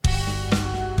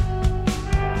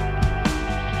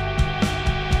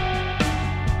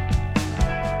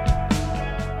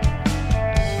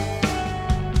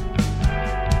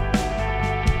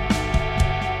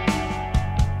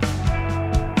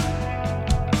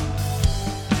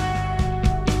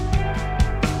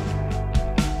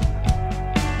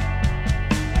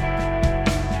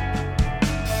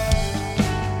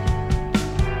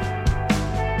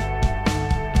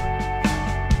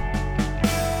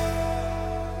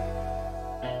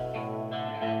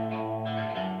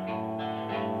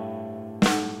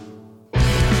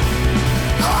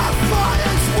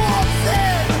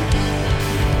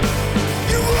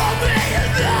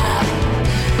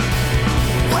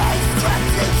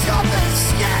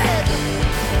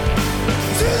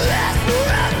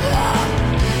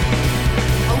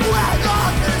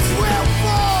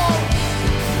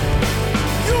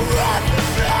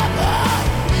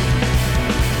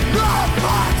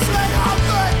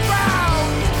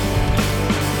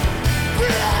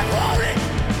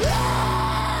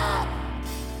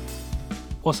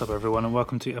What's up, everyone, and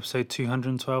welcome to episode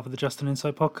 212 of the Just an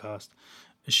Insight podcast,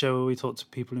 a show where we talk to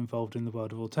people involved in the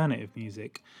world of alternative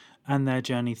music and their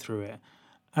journey through it.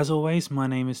 As always, my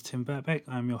name is Tim Birkbeck.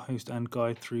 I'm your host and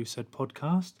guide through said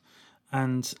podcast.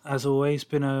 And as always,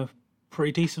 been a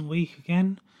pretty decent week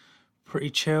again.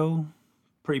 Pretty chill,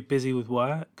 pretty busy with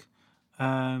work,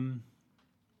 but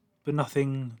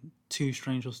nothing too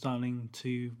strange or startling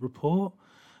to report.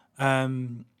 By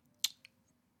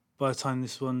the time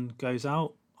this one goes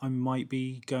out, I might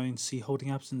be going to see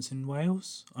Holding Absence in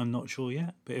Wales. I'm not sure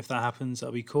yet, but if that happens,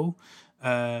 that'll be cool.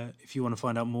 If you want to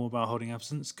find out more about Holding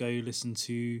Absence, go listen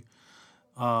to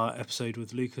our episode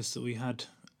with Lucas that we had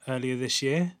earlier this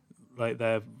year, like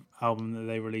their album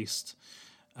that they released.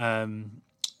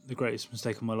 The Greatest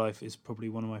Mistake of My Life is probably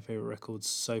one of my favourite records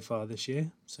so far this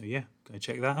year. So yeah, go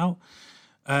check that out.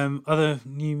 Other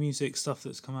new music stuff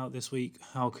that's come out this week,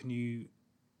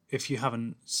 if you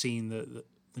haven't seen the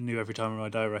new Every Time I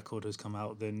Die record has come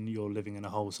out, then you're living in a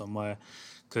hole somewhere,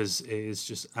 because it is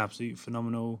just absolutely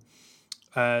phenomenal.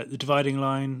 The Dividing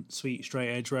Line, sweet straight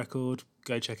edge record,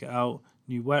 go check it out.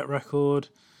 New Wet record.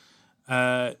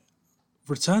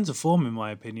 Return to form, in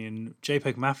my opinion.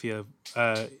 JPEG Mafia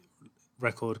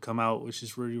record come out, which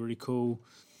is really, really cool.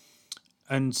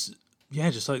 And yeah,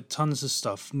 just like tons of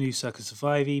stuff. New Circa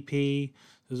Survive EP. It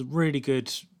was a really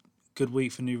good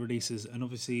week for new releases, and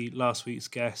obviously last week's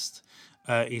guest,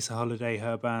 Issa Holiday,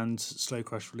 her band Slow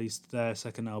Crush, released their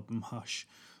second album Hush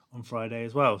on Friday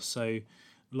as well, so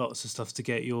lots of stuff to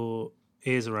get your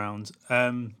ears around.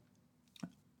 And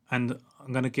I'm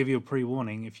going to give you a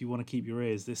pre-warning: if you want to keep your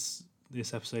ears, this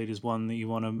episode is one that you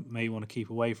may want to keep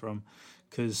away from,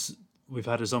 because we've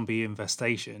had a zombie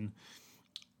infestation.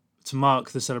 To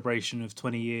mark the celebration of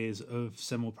 20 years of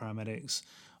Seymour Paramedics,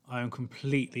 I am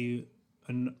completely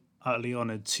and utterly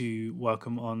honoured to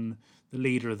welcome on the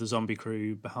leader of the zombie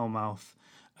crew, Behelmouth,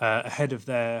 ahead of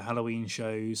their Halloween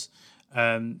shows.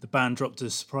 The band dropped a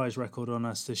surprise record on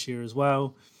us this year as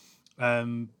well.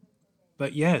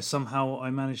 But yeah, somehow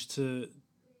I managed to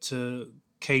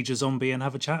cage a zombie and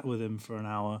have a chat with him for an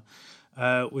hour.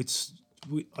 I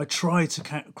tried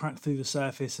to crack through the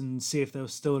surface and see if there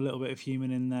was still a little bit of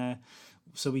human in there.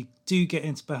 So we do get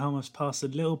into Behelmouth's past a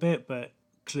little bit, but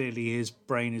clearly his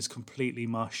brain is completely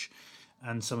mush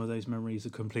and some of those memories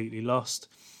are completely lost.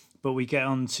 But we get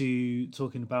on to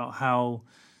talking about how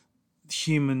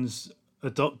humans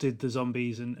adopted the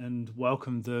zombies and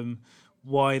welcomed them,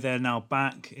 why they're now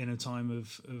back in a time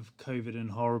of COVID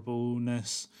and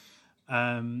horribleness,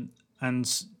 and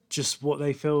just what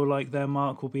they feel like their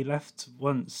mark will be left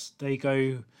once they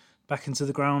go back into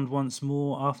the ground once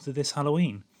more after this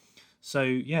Halloween. So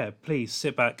yeah, please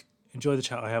sit back, enjoy the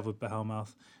chat I have with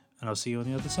Behelmouth, and I'll see you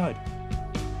on the other side.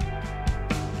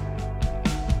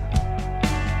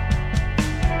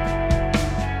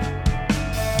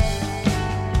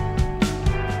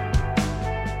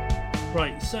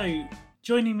 Right, so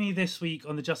joining me this week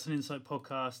on the Just an Insight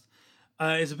podcast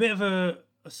is a bit of a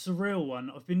surreal one.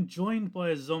 I've been joined by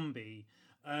a zombie.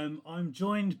 I'm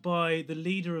joined by the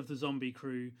leader of the zombie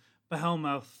crew,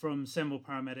 Behelmouth from Seymour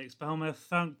Paramedics. Behelmouth,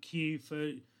 thank you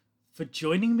for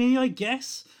joining me, I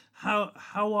guess. How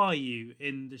are you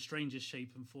in the strangest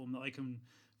shape and form that I can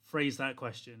phrase that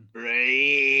question? Brains.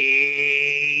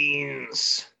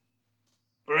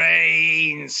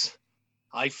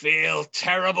 I feel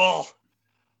terrible.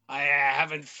 I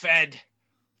haven't fed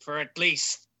for at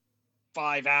least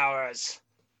 5 hours.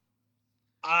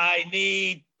 I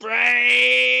need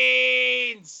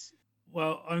brains.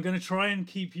 Well, I'm going to try and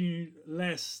keep you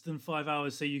less than 5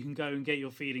 hours so you can go and get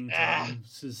your feeding time.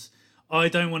 I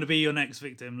don't want to be your next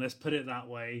victim, let's put it that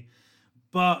way.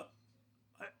 But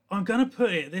I'm going to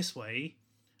put it this way.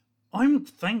 I'm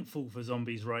thankful for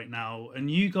zombies right now, and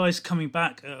you guys coming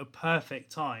back at a perfect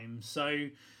time. So,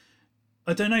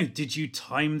 I don't know, did you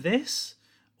time this?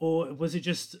 Or was it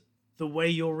just the way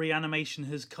your reanimation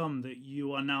has come that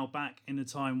you are now back in a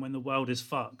time when the world is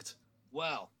fucked?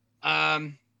 Well,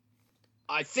 I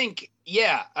think,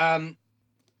 yeah.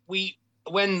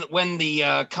 When the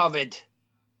COVID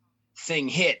thing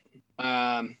hit,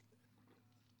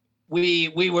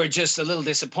 we were just a little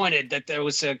disappointed that there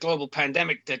was a global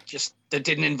pandemic that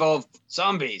didn't involve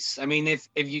zombies. I mean,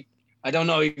 I don't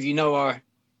know if you know our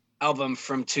album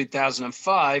from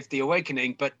 2005, The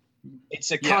Awakening, but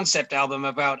it's a concept album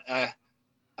about a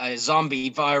zombie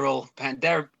viral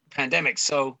pandemic.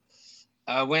 So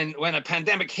when a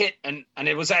pandemic hit, and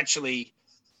it was actually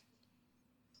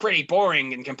pretty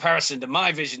boring in comparison to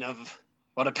my vision of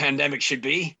what a pandemic should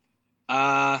be.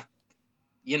 There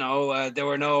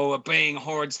were no baying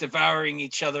hordes devouring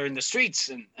each other in the streets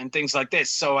and things like this.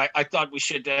 So I thought we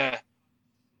should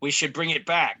we should bring it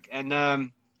back.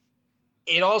 And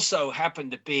it also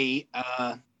happened to be,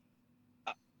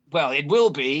 well, it will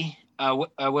be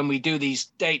when we do these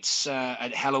dates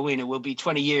at Halloween. It will be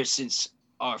 20 years since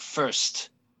our first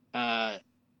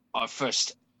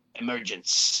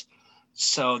emergence.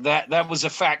 So that was a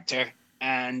factor,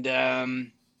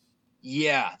 and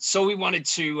yeah. So we wanted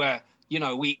to,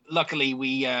 we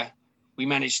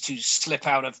managed to slip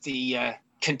out of the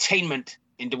containment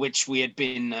into which we had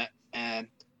been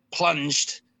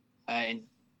plunged in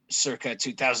circa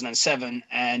 2007,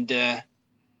 and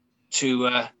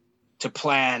to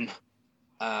plan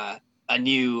a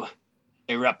new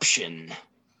eruption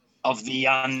of the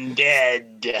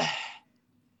undead.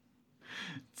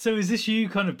 So is this you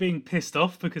kind of being pissed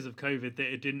off because of COVID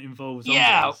that it didn't involve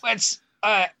zombies?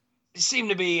 Yeah, it seemed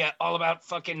to be all about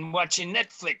fucking watching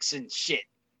Netflix and shit.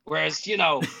 Whereas,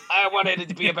 I wanted it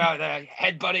to be about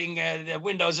headbutting the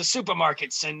windows of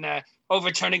supermarkets and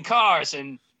overturning cars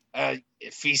and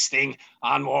feasting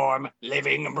on warm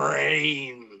living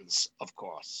brains, of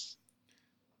course.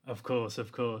 Of course.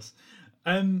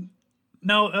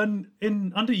 Now,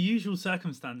 in under usual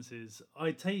circumstances,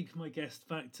 I take my guest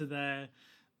back to their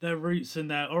roots and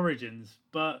their origins.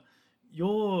 But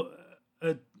you're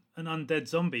an undead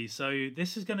zombie, so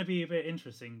this is going to be a bit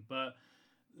interesting. But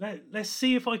let's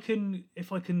see if I can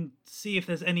see if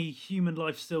there's any human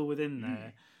life still within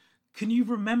there. Can you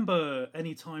remember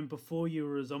any time before you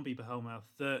were a zombie, Behemoth,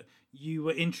 that you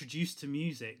were introduced to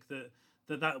music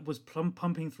that was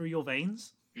pumping through your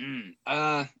veins?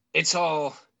 It's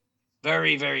all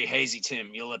very, very hazy, Tim.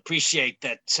 You'll appreciate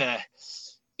that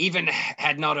even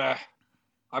had not our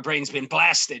brains been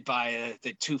blasted by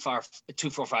the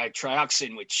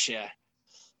 2,4,5-trioxin, which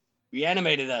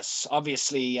reanimated us.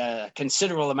 Obviously, a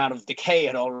considerable amount of decay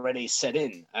had already set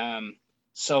in.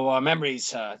 So our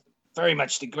memories very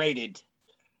much degraded.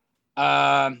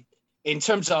 In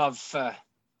terms of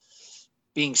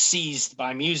being seized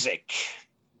by music,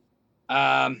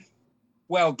 well,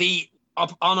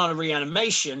 on a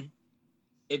reanimation,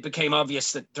 it became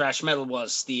obvious that thrash metal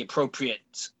was the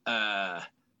appropriate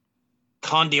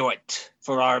conduit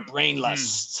for our brain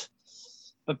lust.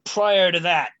 But prior to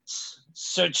that,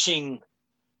 searching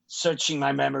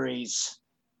my memories,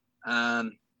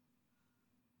 I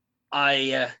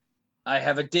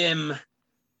have a dim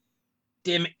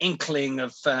inkling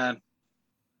of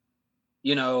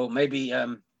maybe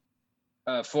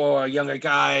for younger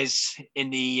guys in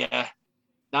the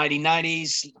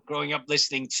 1990s, growing up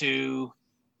listening to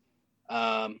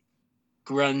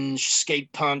grunge,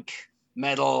 skate punk,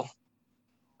 metal,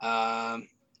 and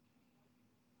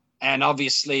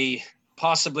obviously,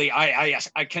 possibly,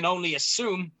 I can only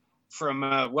assume from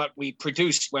what we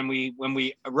produced when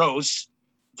we arose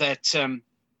that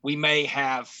we may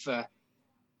have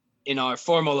in our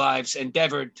formal lives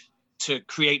endeavored to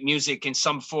create music in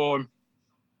some form.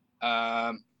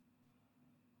 I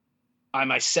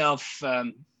myself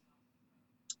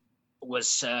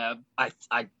was I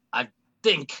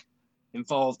think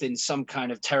involved in some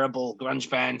kind of terrible grunge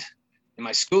band in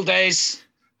my school days.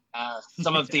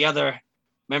 Some of the other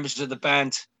members of the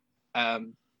band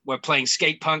were playing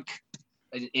skate punk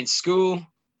in school.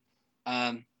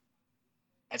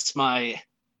 That's my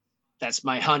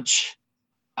hunch.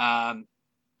 And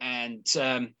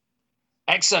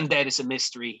Ex-Undead is a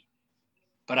mystery,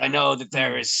 but I know that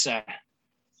there is a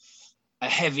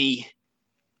heavy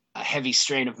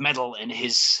strain of metal in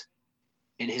his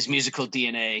musical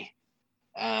DNA.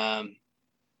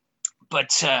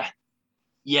 But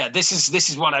yeah, this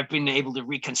is what I've been able to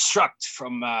reconstruct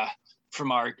from our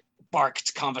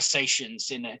barked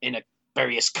conversations in a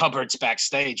various cupboards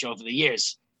backstage over the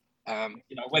years.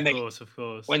 When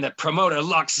the promoter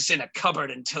locks us in a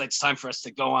cupboard until it's time for us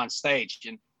to go on stage,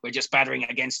 and we're just battering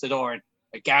against the door and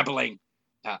gabbling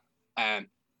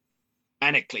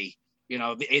manically.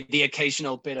 The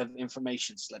occasional bit of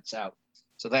information slips out.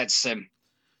 So that's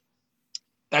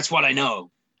what I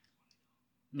know.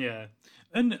 Yeah,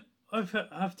 and I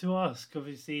have to ask,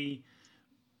 obviously,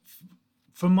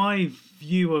 from my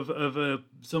view of a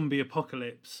zombie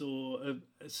apocalypse or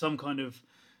some kind of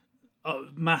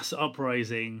mass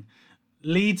uprising,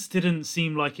 Leeds didn't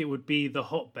seem like it would be the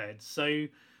hotbed. So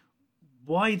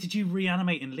why did you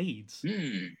reanimate in Leeds?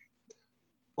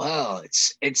 Well,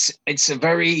 it's a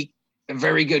very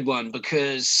good one,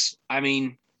 because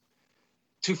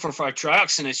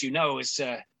 2,4,5-trioxin, as you know, is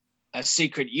a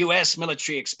secret U.S.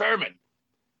 military experiment.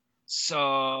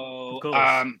 So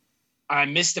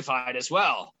I'm mystified as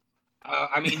well.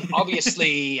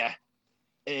 Obviously,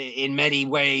 in many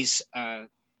ways, the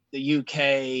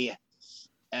UK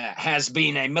has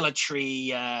been a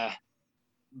military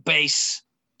base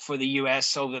for the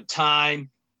US over time.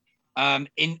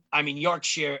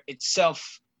 Yorkshire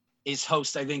itself is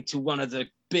host, I think, to one of the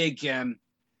big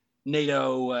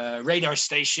NATO radar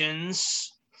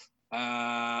stations.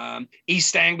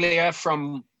 East Anglia,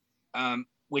 from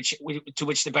which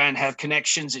the band have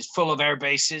connections, is full of air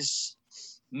bases.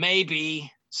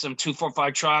 Maybe some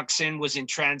 245 Trioxin was in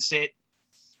transit.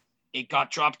 It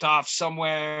got dropped off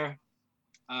somewhere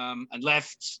and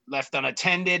left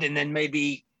unattended, and then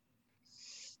maybe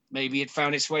it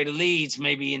found its way to Leeds,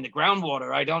 maybe in the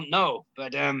groundwater. I don't know,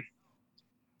 but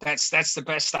that's the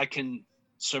best I can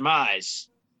surmise.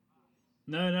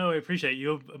 No, I appreciate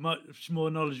you're much more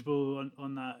knowledgeable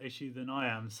on that issue than I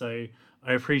am. So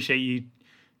I appreciate you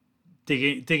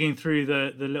digging through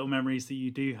the little memories that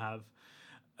you do have.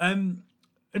 And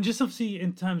just obviously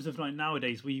in terms of like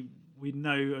nowadays, we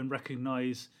know and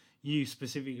recognise you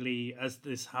specifically as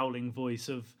this howling voice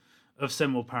of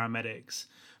Cenmore Paramedics.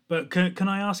 But can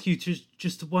I ask you to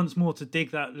just once more to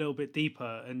dig that little bit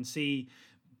deeper and see,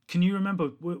 can you remember,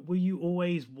 were you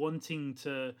always wanting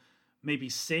to maybe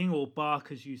sing or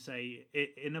bark, as you say,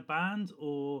 in a band,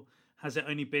 or has it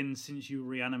only been since you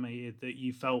reanimated that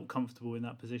you felt comfortable in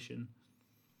that position?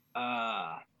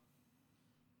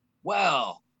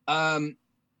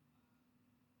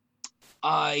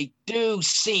 I do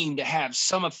seem to have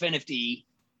some affinity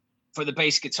for the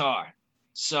bass guitar.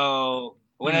 So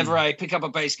whenever I pick up a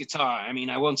bass guitar, I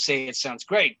mean, I won't say it sounds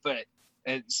great, but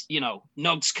it's,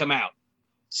 notes come out.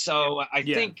 So I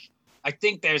think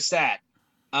there's that.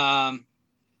 But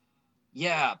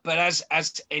as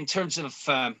in terms of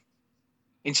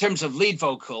lead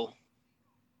vocal,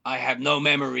 I have no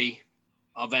memory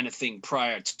of anything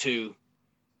prior to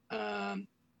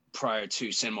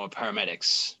Cenmore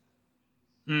Paramedics.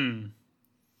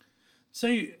 So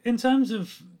in terms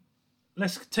of,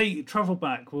 let's travel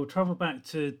back. We'll travel back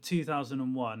to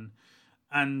 2001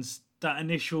 and that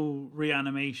initial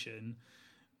reanimation.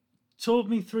 Talk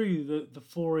me through the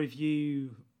four of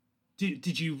you.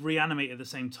 Did you reanimate at the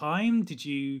same time? Did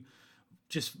you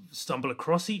just stumble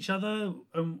across each other?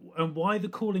 And why the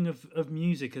calling of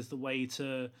music as the way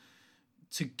to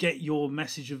get your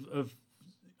message of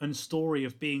and story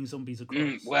of being zombies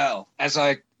across? Well, as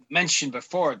I mentioned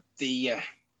before, the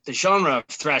genre of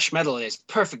thrash metal is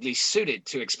perfectly suited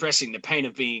to expressing the pain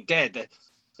of being dead. The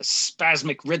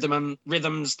spasmic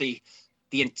rhythms, the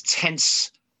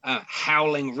intense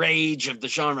howling rage of the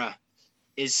genre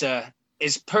is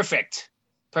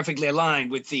perfectly aligned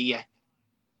with the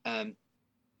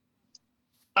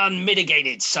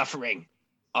unmitigated suffering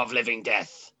of living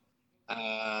death.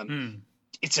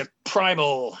 It's a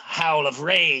primal howl of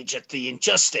rage at the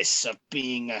injustice of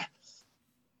being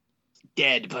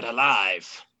dead but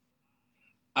alive.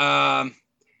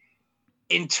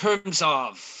 In terms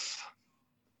of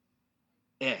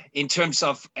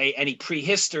any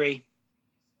prehistory,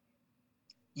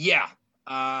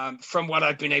 from what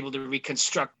I've been able to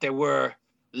reconstruct, there were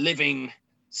living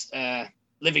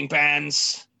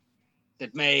bands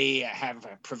that may have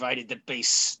provided the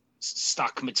base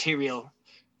stock material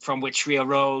from which we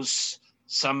arose.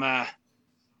 Some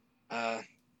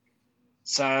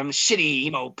shitty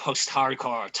emo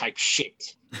post-hardcore type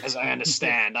shit, as I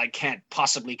understand. I can't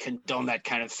possibly condone that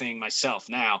kind of thing myself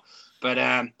now, but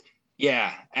I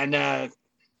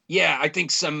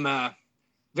think some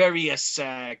various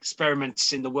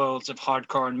experiments in the worlds of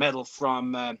hardcore and metal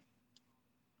from our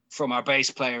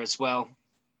bass player as well,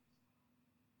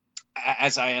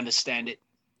 as I understand it.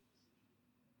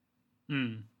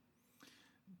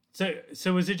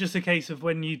 So was it just a case of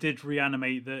when you did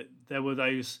reanimate that there were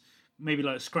those maybe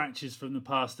like scratches from the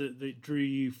past that drew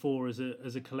you four as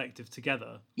a collective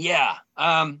together? Yeah.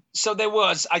 So there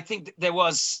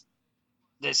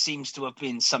seems to have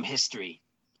been some history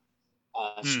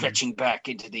stretching back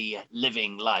into the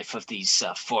living life of these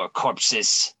four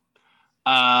corpses.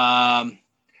 And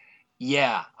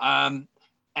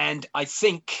I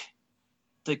think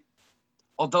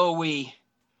although we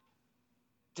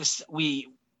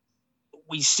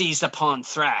seized upon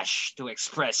thrash to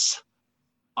express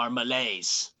our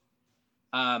malaise,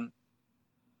 I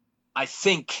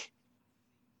think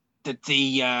that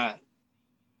the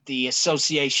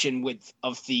association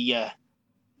of the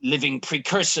living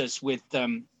precursors with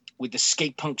the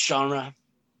skate punk genre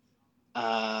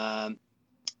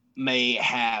may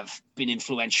have been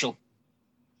influential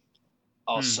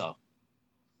also.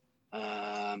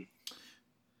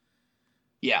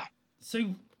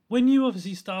 So when you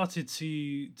obviously started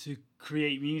to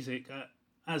create music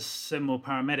as Cenmore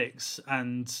Paramedics,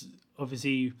 and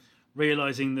obviously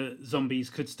realizing that zombies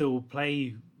could still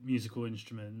play musical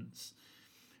instruments,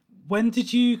 when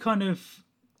did you kind of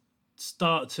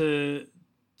start to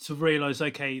to realize,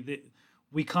 okay, that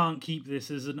we can't keep this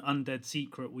as an undead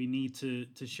secret. We need to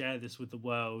share this with the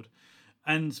world.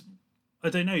 And I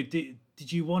don't know, did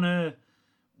you want to?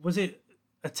 Was it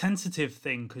a tentative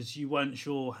thing because you weren't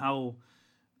sure how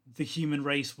the human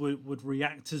race would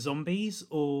react to zombies,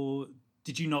 or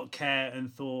did you not care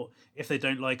and thought if they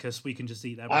don't like us, we can just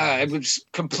eat their brains? It was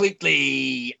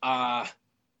completely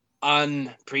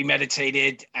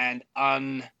unpremeditated and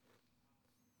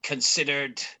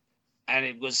unconsidered, and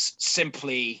it was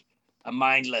simply a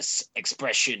mindless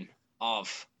expression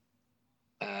of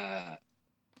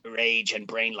rage and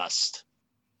brain lust.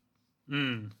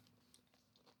 Mm.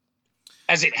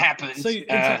 As it happened,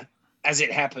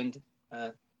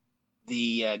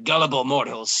 the gullible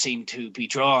mortals seemed to be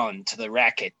drawn to the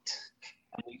racket.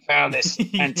 And we found this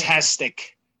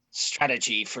fantastic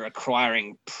strategy for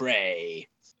acquiring prey.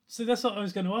 So that's what I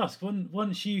was going to ask.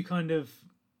 Once you kind of,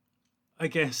 I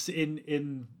guess,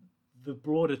 in the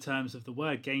broader terms of the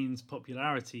word, gains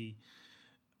popularity,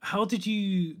 how did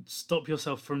you stop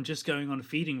yourself from just going on a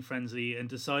feeding frenzy and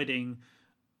deciding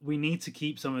we need to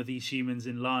keep some of these humans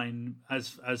in line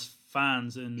as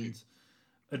fans and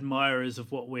admirers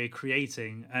of what we're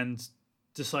creating and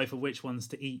decipher which ones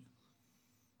to eat?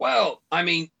 Well, I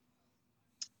mean,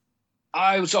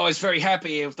 I was always very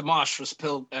happy if the marsh was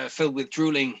filled with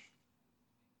drooling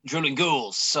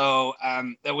ghouls. So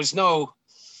there was no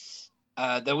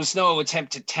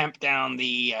attempt to tamp down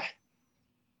the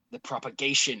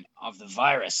propagation of the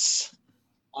virus.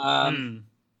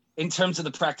 In terms of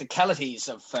the practicalities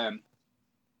of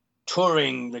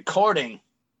touring, recording,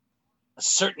 a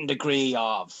certain degree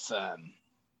of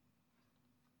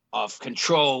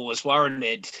control was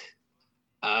warranted.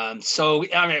 So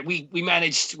I mean, we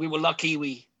managed. We were lucky.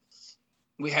 We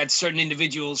had certain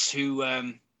individuals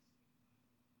who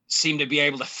seemed to be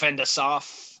able to fend us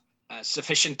off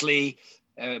sufficiently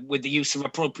with the use of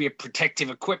appropriate protective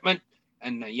equipment,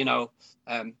 and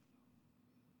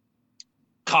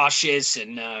cautious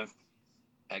and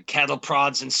cattle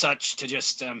prods and such to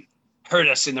just herd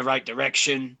us in the right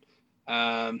direction,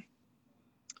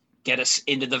 get us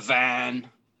into the van,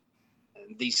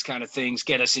 these kind of things,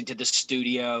 get us into the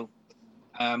studio.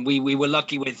 We were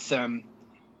lucky with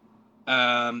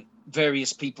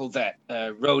various people that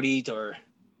roadied or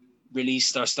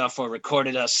released our stuff or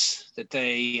recorded us, that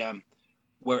they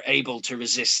were able to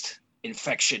resist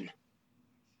infection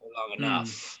for long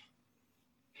enough.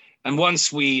 And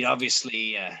once we'd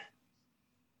obviously,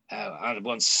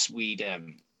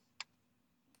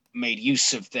 made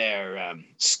use of their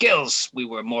skills, we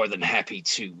were more than happy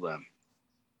to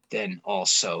then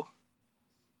also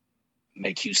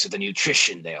make use of the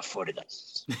nutrition they afforded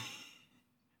us.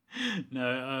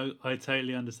 No, I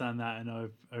totally understand that, and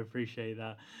I appreciate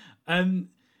that.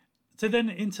 So then,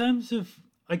 in terms of,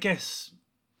 I guess,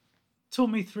 talk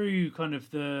me through kind of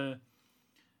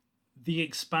the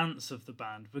expanse of the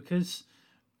band, because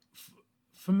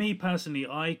for me personally,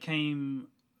 I came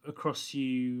across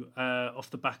you off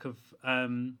the back of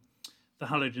the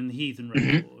Hallowed and the Heathen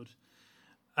record,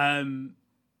 and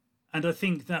I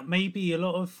think that maybe a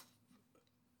lot of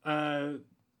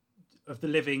the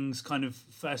Living's kind of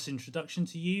first introduction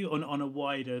to you on a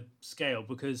wider scale,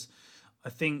 because I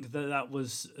think that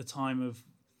was a time of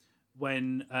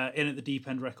when In at the Deep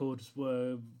End records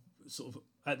were sort of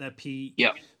at their peak.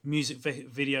 Yeah. Music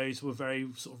videos were very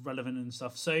sort of relevant and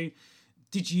stuff. So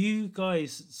did you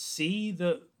guys see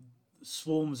that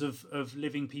swarms of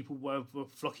living people were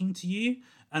flocking to you?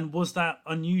 And was that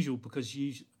unusual? Because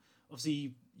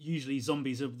usually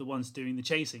zombies are the ones doing the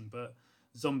chasing, but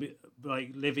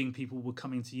living people were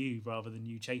coming to you rather than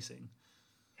you chasing.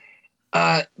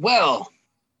 Well,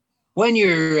 when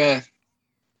you're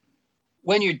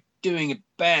doing a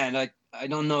band, I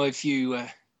don't know if you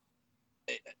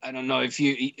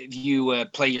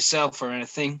play yourself or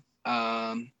anything,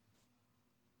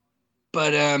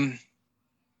 but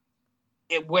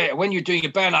when you're doing a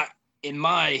band, in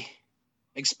my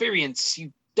experience,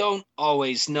 you don't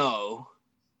always know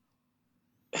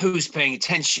who's paying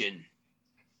attention.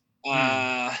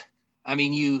 I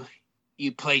mean,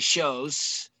 you play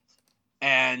shows,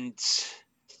 and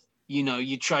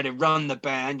you try to run the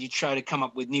band, you try to come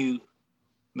up with new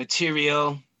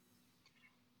material,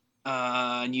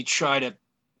 and you try to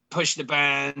push the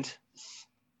band.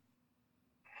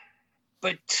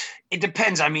 But it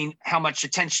depends, I mean, how much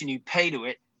attention you pay to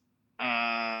it,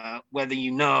 whether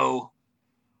you know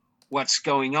what's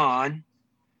going on,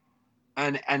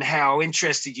 and how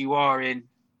interested you are in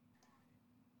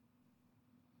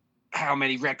how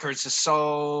many records are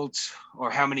sold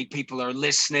or how many people are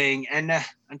listening. And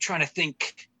I'm trying to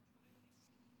think.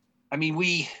 I mean,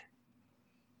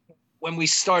 when we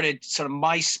started, sort of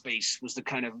MySpace was the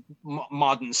kind of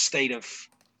modern state of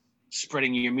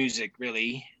spreading your music,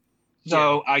 really.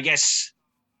 So I guess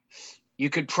you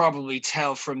could probably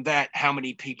tell from that how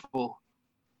many people,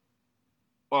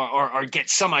 or get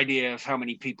some idea of how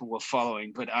many people were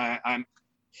following. But I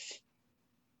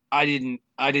didn't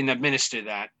administer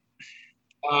that.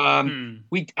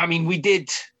 We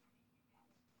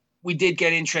did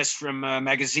get interest from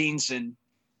magazines and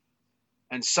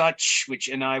such,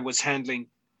 and I was handling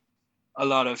a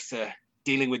lot of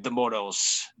dealing with the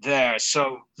models there.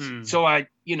 So I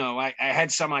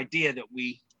had some idea that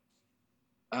we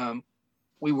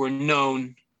were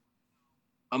known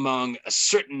among a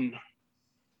certain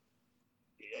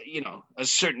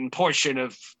portion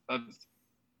of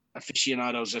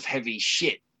aficionados of heavy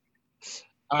shit.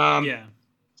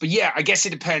 But yeah, I guess it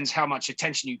depends how much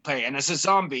attention you pay. And as a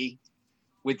zombie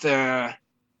with a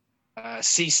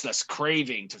ceaseless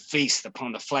craving to feast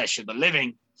upon the flesh of the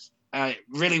living, it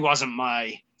really wasn't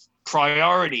my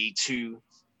priority to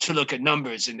look at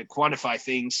numbers and to quantify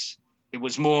things. It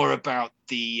was more about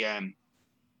the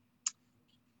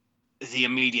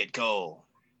immediate goal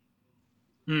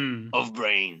of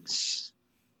brains.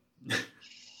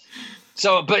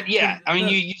 So, but yeah, I mean,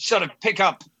 you sort of pick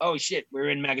up, oh shit,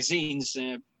 we're in magazines.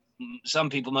 Some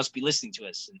people must be listening to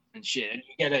us and shit.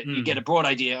 And you get a broad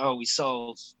idea. Oh, we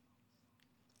sold.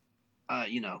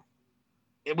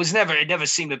 It never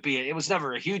seemed to be. It was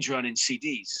never a huge run in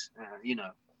CDs.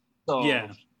 So,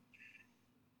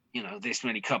 this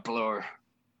many couple or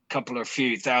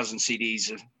few thousand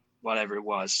CDs of whatever it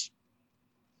was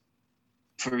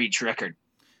for each record.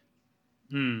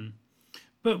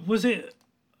 But was it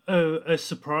a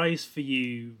surprise for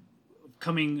you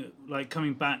coming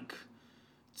back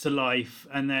to life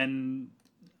and then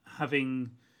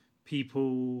having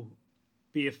people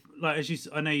be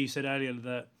I know you said earlier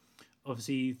that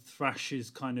obviously thrash is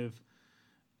kind of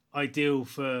ideal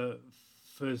for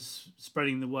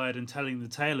spreading the word and telling the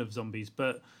tale of zombies,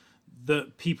 but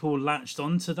that people latched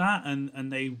onto that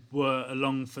and they were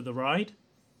along for the ride?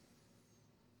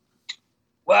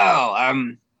 Well,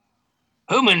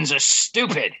 humans are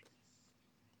stupid.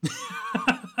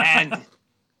 And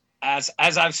as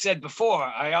I've said before,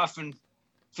 I often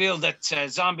feel that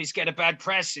zombies get a bad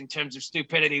press in terms of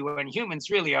stupidity when humans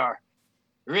really are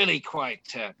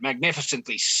quite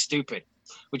magnificently stupid,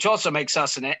 which also makes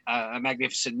us a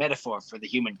magnificent metaphor for the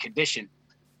human condition.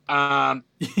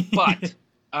 But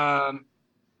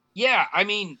yeah, I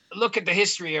mean, look at the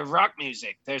history of rock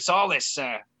music. There's all this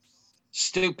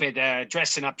stupid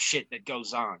dressing up shit that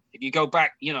goes on. If you go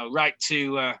back, right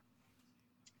to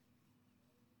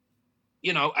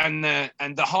and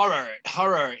the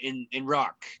horror in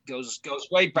rock goes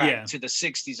way back to the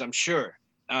 60s, I'm sure.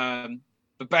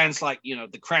 But bands like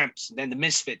the Cramps and then the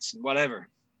Misfits and whatever.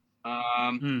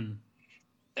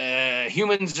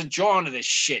 Humans are drawn to this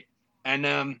shit, and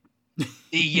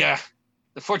the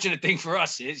fortunate thing for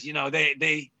us is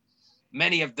they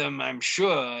many of them, I'm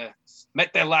sure,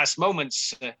 met their last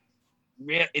moments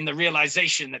in the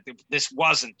realization that this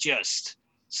wasn't just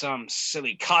some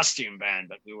silly costume band,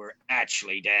 but we were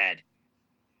actually dead.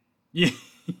 Yeah.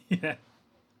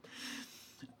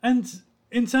 And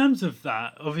in terms of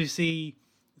that, obviously,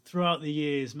 throughout the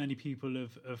years, many people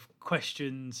have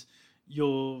questioned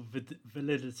your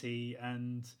validity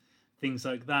and things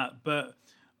like that. But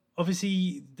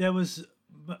obviously, there was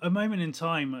a moment in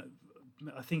time,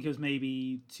 I think it was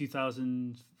maybe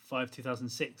 2005,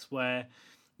 2006, where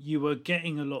you were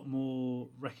getting a lot more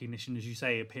recognition, as you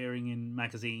say, appearing in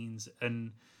magazines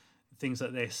and things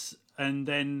like this. And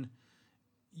then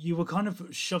you were kind of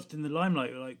shoved in the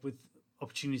limelight, like with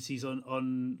opportunities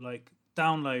on like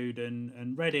Download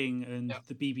and Reading and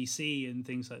the BBC and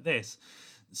things like this.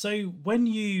 So when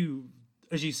you,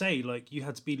 as you say, like you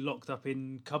had to be locked up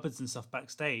in cupboards and stuff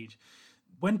backstage,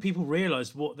 when people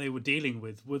realized what they were dealing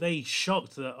with, were they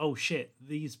shocked that, oh shit,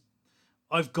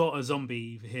 I've got a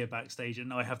zombie here backstage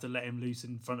and I have to let him loose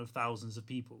in front of thousands of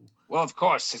people? Well, of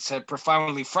course, it's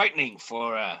profoundly frightening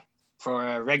for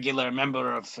a regular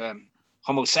member of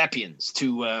Homo sapiens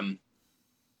to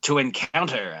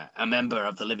encounter a member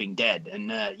of the living dead.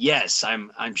 And yes,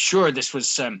 I'm sure this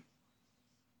was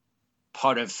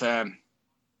part of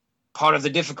the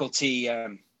difficulty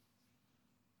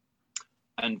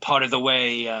and part of the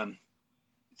way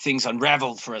things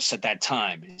unraveled for us at that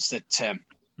time, is that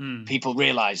people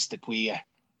realized that we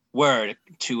were,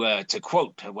 to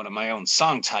quote one of my own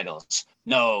song titles,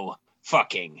 no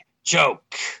fucking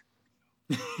joke.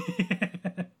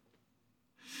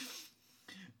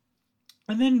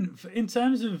 And then in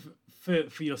terms of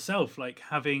for yourself, like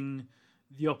having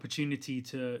the opportunity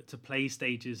to play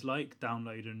stages like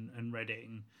Download and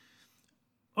Reading,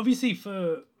 obviously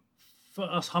for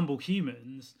us humble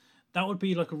humans, that would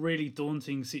be like a really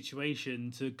daunting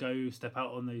situation to go step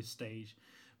out on those stage.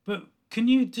 But can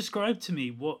you describe to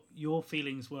me what your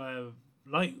feelings were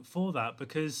like for that?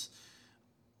 Because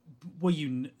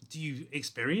do you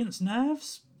experience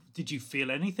nerves? Did you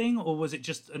feel anything, or was it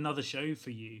just another show for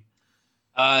you?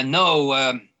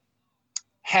 No.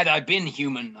 Had I been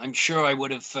human, I'm sure I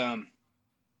would have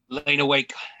lain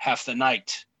awake half the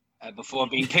night before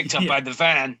being picked up Yeah. by the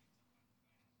van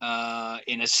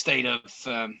in a state of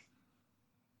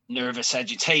nervous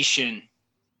agitation,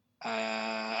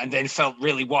 and then felt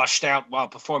really washed out while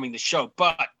performing the show.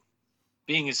 But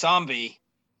being a zombie,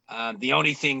 the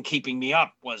only thing keeping me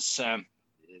up was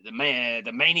the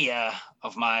mania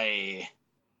of my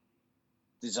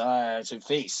desire to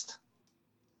feast.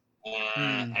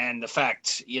 And the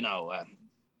fact,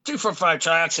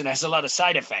 2,4,5-trioxin has a lot of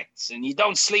side effects, and you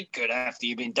don't sleep good after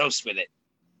you've been dosed with it.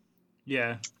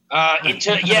 Yeah.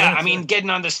 I mean, getting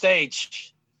on the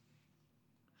stage,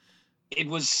 it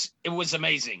was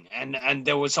amazing, and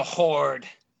there was a horde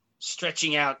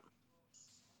stretching out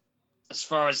as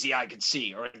far as the eye could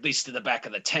see, or at least to the back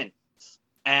of the tent,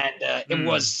 and it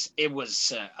was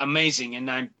amazing,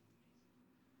 and I'm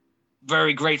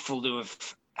very grateful to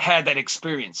have had that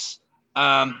experience.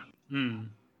 But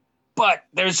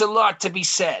there's a lot to be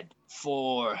said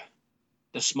for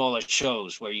the smaller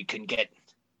shows where you can get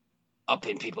up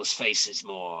in people's faces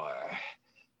more,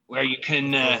 where you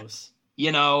can,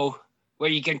 where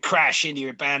you can crash into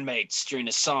your bandmates during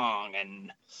a song,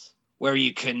 and where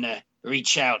you can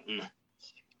reach out and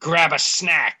grab a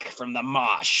snack from the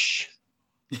mosh.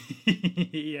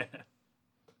 Yeah.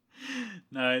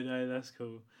 No, that's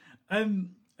cool.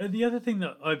 The other thing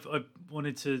that I've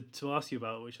wanted to ask you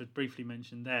about, which I briefly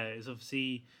mentioned there, is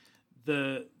obviously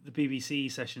the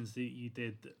BBC sessions that you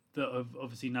did that have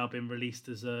obviously now been released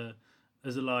as a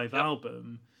live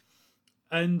album.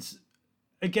 And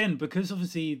again, because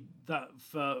obviously that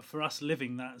for us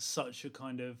living, that's such a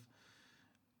kind of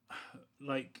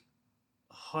like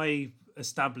high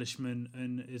establishment,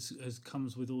 and has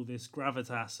comes with all this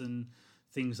gravitas and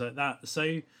things like that.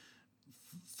 So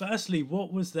firstly,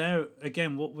 what was their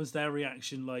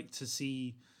reaction like to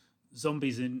see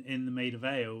zombies in the Maid of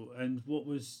Ale, and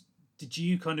did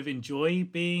you kind of enjoy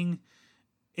being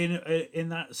in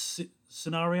that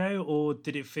scenario, or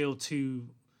did it feel too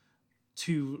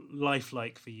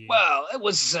lifelike for you? Well, it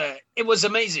was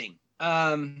amazing.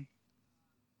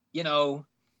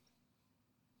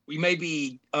 We may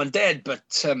be undead,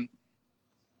 but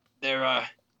there are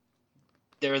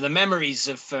the memories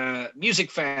of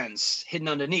music fans hidden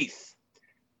underneath,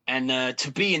 and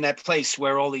to be in that place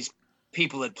where all these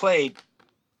people had played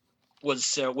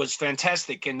was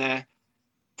fantastic. And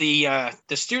the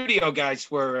studio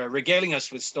guys were regaling us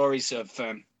with stories of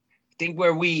I think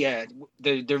where we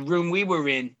the room we were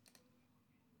in,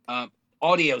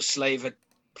 Audio Slave had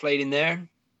played in there.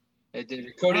 They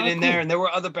recorded in there, and there were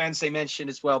other bands they mentioned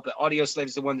as well, but Audio Slave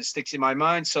is the one that sticks in my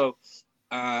mind. So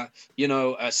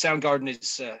Soundgarden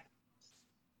is,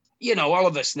 all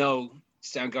of us know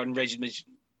Soundgarden, Rage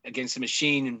Against the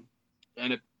Machine,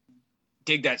 and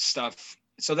dig that stuff.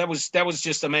 So that was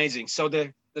just amazing. So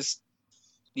the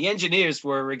engineers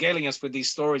were regaling us with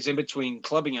these stories in between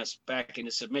clubbing us back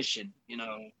into submission,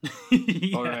 yeah.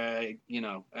 Or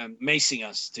macing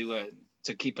us to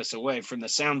keep us away from the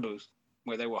sound booth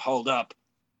where they were holed up.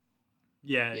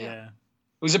 Yeah. It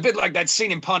was a bit like that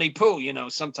scene in Pontypool,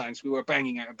 sometimes we were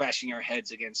bashing our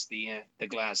heads against the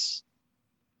glass.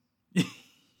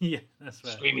 Yeah, that's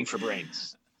right. Screaming for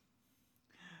brains.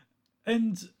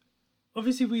 And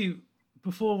obviously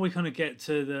before we kind of get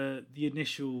to the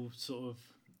initial sort of,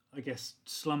 I guess,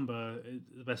 slumber,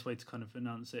 the best way to kind of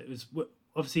announce it was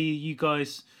obviously you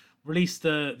guys released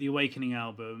the Awakening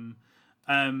album,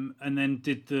 and then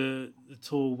did the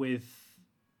tour with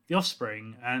The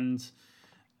Offspring. And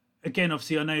again,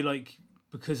 obviously, I know, like,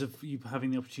 because of you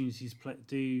having the opportunity to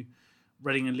do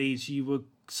Reading and Leeds, you were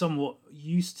somewhat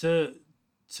used to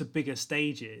bigger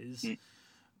stages.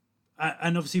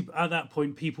 And obviously, at that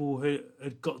point, people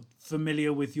had got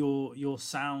familiar with your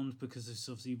sound because it's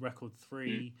obviously Record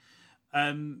 3.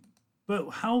 But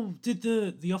how did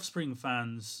the Offspring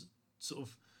fans sort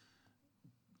of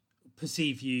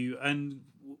perceive you? And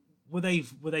were they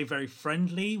very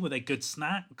friendly? Were they good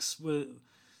snacks?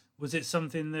 Was it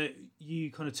something that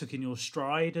you kind of took in your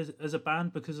stride as a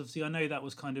band? Because obviously I know that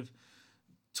was kind of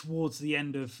towards the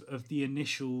end of the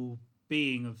initial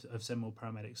being of Zenmore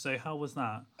Paramedics. So how was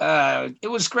that? It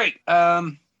was great.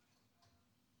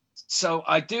 So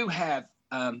I do have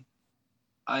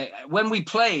when we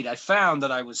played, I found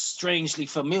that I was strangely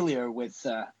familiar with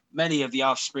many of the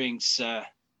Offspring's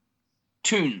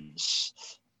tunes,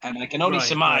 and I can only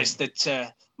surmise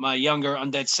that my younger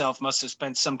undead self must have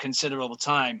spent some considerable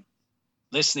time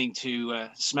listening to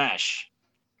Smash.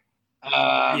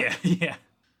 Yeah.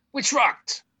 Which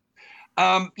rocked.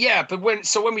 But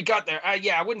when we got there,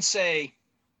 I wouldn't say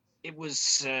it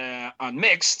was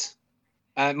unmixed.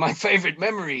 My favorite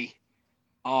memory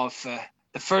of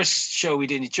the first show we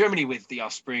did in Germany with the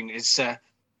Offspring is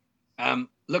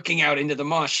looking out into the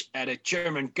mosh at a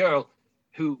German girl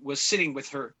who was sitting with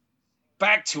her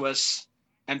back to us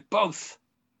and both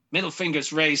middle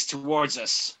fingers raised towards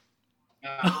us.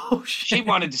 She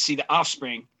wanted to see the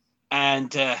Offspring,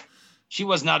 and she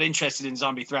was not interested in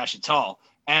zombie thrash at all.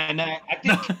 And I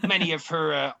think many of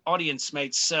her audience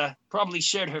mates probably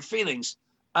shared her feelings.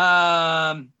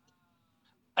 And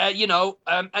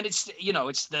it's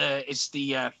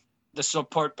the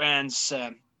support band's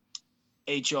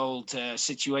age-old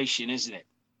situation, isn't it?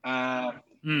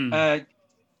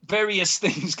 Various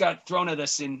things got thrown at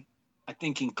us in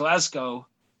Glasgow.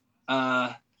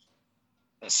 A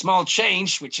small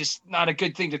change, which is not a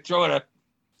good thing to throw at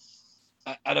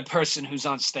a person who's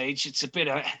on stage. It's a bit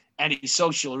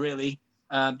antisocial, really.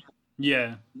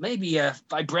 Maybe a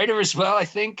vibrator as well, I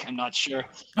think. I'm not sure.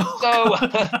 So,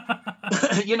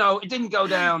 it didn't go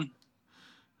down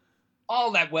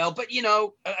all that well. But,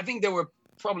 I think there were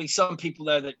probably some people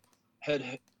there that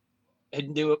had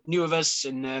knew of us,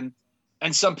 and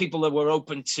some people that were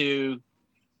open to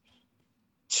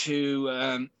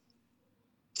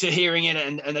hearing it,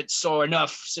 and that saw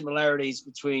enough similarities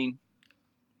between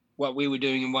what we were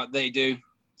doing and what they do.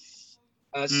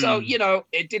 So,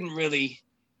 it didn't really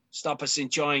stop us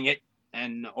enjoying it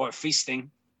or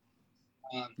feasting.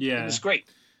 It was great.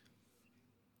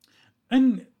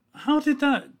 And how did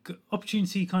that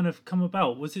opportunity kind of come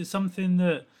about? Was it something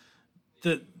that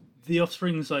the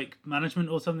Offspring's like management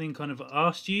or something kind of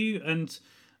asked you? And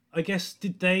I guess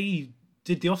did the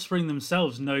Offspring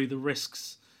themselves know the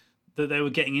risks that they were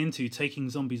getting into taking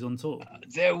zombies on tour?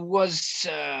 There was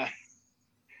a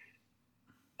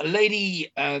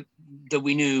lady that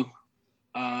we knew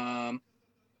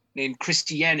named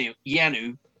Christy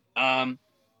Yanu,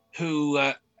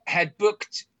 who had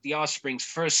booked the Offspring's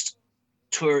first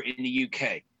tour in the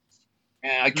UK.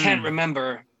 I can't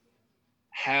remember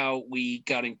how we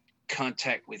got in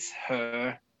contact with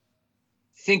her. I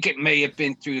think it may have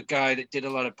been through a guy that did a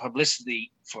lot of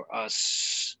publicity for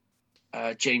us,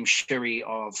 James Sherry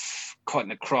of Caught in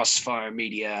the Crossfire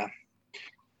Media.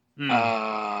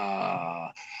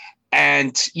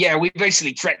 And we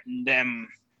basically threatened them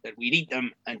that we'd eat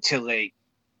them until they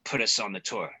put us on the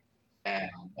tour.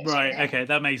 Right. Okay,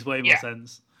 that makes way more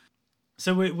sense.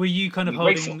 So were you kind of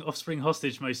holding Offspring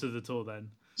hostage most of the tour then?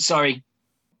 Sorry.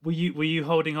 Were you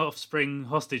holding Offspring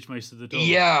hostage most of the tour?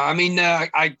 Yeah, I mean,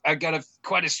 I got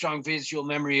quite a strong visual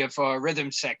memory of our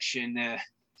rhythm section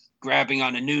grabbing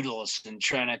on the noodles and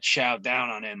trying to chow down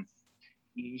on him.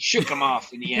 He shook him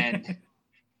off in the end.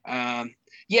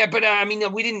 But I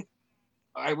mean, we didn't.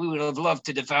 We would have loved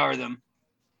to devour them,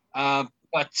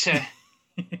 but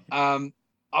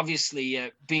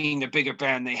obviously, being the bigger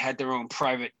band, they had their own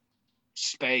private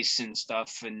space and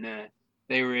stuff, and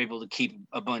they were able to keep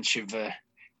a bunch of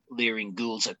leering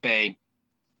ghouls at bay.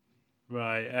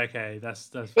 Right. Okay. That's.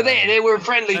 But they were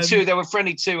friendly too. They were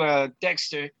friendly to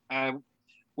Dexter.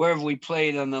 Wherever we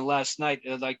played on the last night,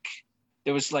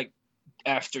 there was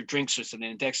after drinks or something,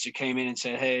 and Dexter came in and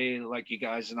said, "Hey, like you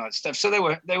guys and all that stuff." So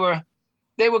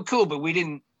they were cool, but we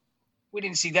didn't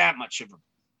see that much of them.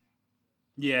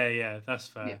 Yeah, that's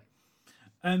fair. Yeah.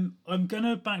 I'm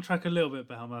gonna backtrack a little bit,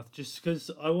 Behemoth, just because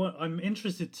I'm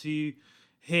interested to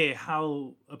hear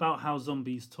how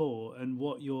zombies tour and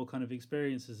what your kind of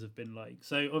experiences have been like.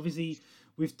 So obviously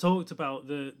we've talked about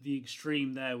the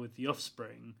extreme there with the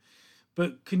Offspring,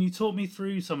 but can you talk me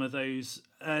through some of those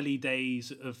early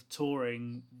days of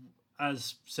touring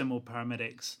as Simul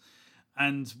Paramedics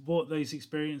and what those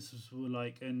experiences were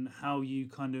like, and how you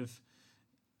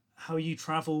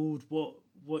traveled, what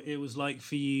it was like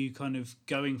for you kind of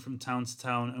going from town to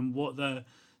town, and what the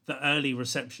early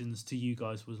receptions to you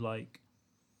guys was like?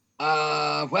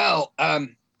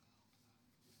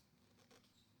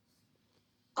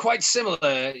 Quite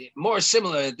similar, more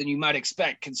similar than you might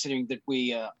expect, considering that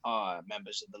we are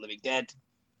members of the Living Dead.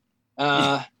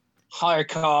 Hire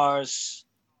cars,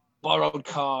 borrowed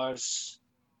cars,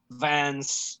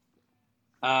 vans.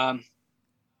 Good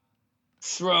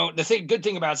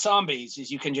thing about zombies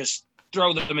is you can just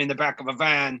throw them in the back of a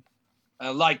van,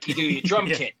 like you do your drum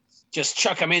kit. Just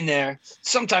chuck them in there.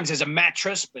 Sometimes there's a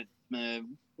mattress, but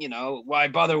why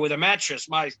bother with a mattress?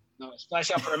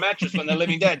 Splash out for a mattress when they're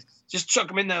living dead. Just chuck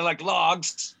them in there like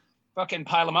logs, fucking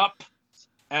pile them up.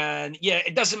 And yeah,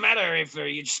 it doesn't matter if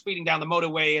you're speeding down the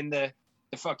motorway and the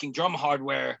fucking drum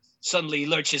hardware suddenly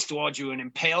lurches towards you and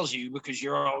impales you because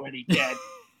you're already dead.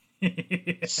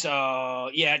 So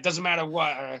yeah, it doesn't matter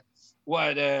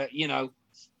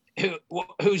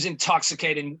who's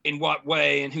intoxicated in what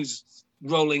way and who's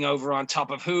rolling over on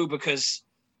top of who, because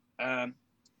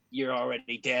you're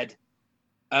already dead.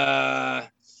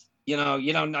 You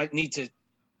don't need to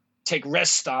take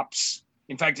rest stops.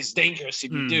 In fact, it's dangerous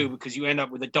if you do, because you end up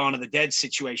with a Dawn of the Dead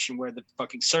situation where the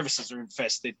fucking services are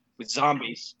infested with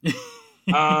zombies.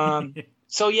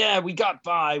 So yeah, we got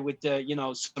by with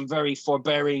some very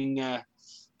forbearing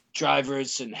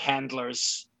drivers and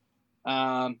handlers.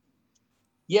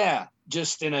 Yeah,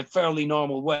 just in a fairly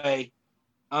normal way.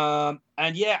 And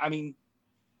yeah, I mean,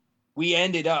 we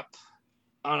ended up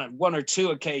on one or two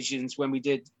occasions when we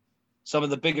did some of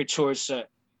the bigger tours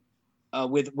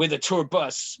with a tour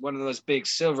bus, one of those big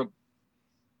silver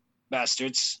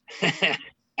bastards,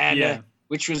 and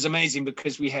which was amazing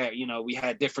because we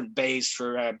had different bays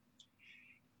for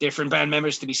different band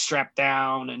members to be strapped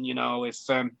down, and if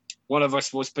one of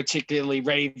us was particularly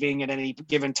raving at any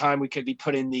given time, we could be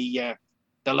put in the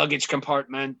luggage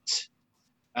compartment,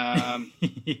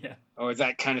 or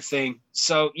that kind of thing.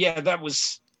 So yeah, that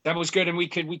was good, and we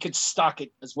could stock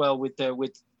it as well with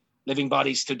living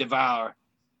bodies to devour,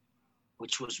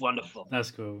 which was wonderful.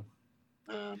 That's cool.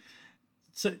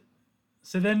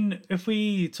 So then, if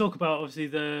we talk about obviously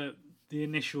the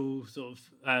initial sort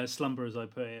of slumber, as I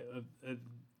put it,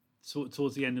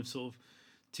 towards the end of sort of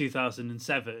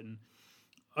 2007,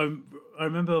 I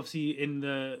remember obviously in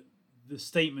the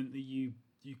statement that you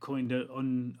coined it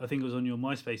on, I think it was on your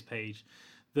MySpace page,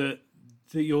 that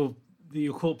your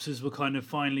corpses were kind of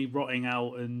finally rotting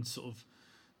out, and sort of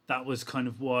that was kind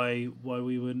of why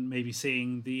we were maybe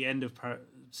seeing the end of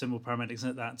Symbol Paramedics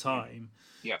at that time.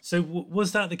 Yeah. So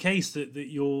was that the case that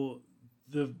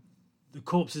the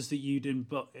corpses that you'd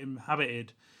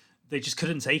inhabited, they just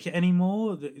couldn't take it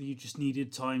anymore? That you just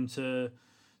needed time to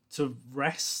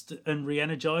rest and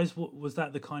re-energize? Was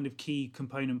that the kind of key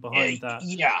component behind that?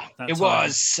 Yeah, it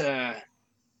was.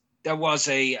 There was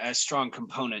a strong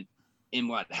component in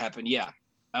what happened. Yeah.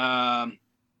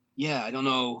 Yeah, I don't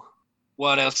know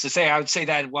what else to say. I would say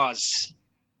that was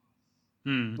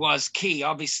key.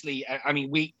 Obviously, I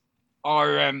mean,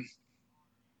 our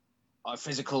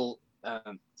physical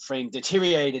frame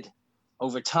deteriorated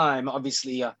over time.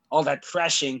 Obviously, all that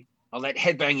crashing, all that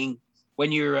headbanging,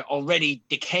 when you're already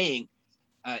decaying,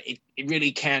 it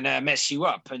really can mess you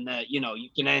up, and you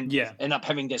can end up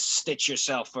having to stitch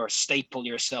yourself or staple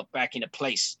yourself back into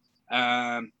place.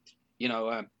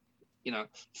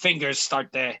 Fingers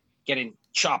start getting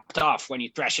chopped off when you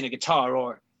thrashing a guitar,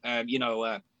 or you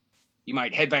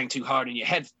might headbang too hard and your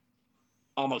head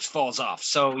almost falls off.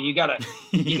 So you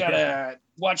gotta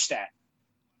watch that.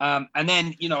 And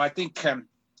then I think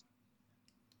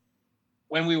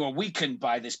when we were weakened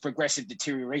by this progressive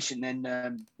deterioration,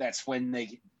 then that's when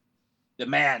the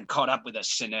man caught up with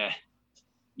us and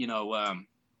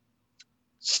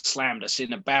slammed us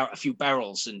in a few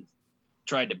barrels and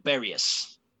tried to bury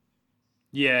us.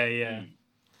 Yeah.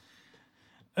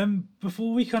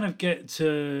 Before we kind of get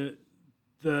to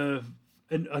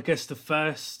I guess the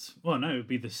first, it would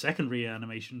be the second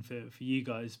reanimation for you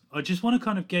guys. I just want to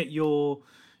kind of get your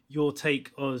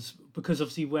take, Oz, because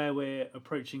obviously where we're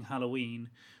approaching Halloween,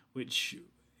 which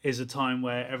is a time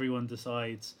where everyone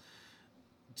decides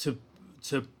to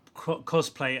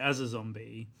cosplay as a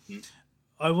zombie.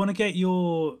 I want to get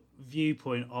your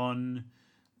viewpoint on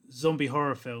zombie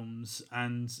horror films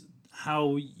and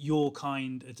how your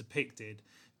kind are depicted.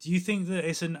 Do you think that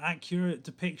it's an accurate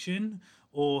depiction,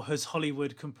 or has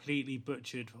Hollywood completely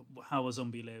butchered how a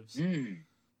zombie lives?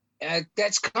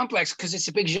 That's complex because it's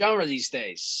a big genre these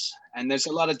days, and there's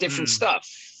a lot of different stuff.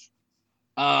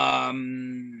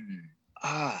 I'm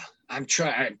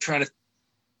trying to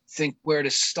think where to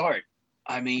start.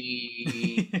 I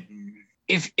mean,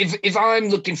 if I'm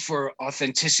looking for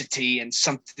authenticity and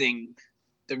something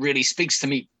that really speaks to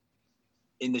me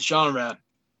in the genre,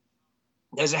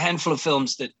 there's a handful of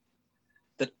films that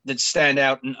stand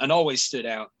out and always stood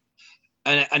out,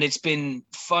 and it's been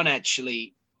fun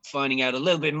actually finding out a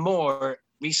little bit more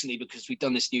recently because we've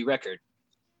done this new record.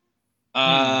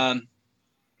 But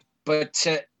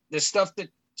the stuff that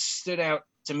stood out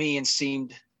to me and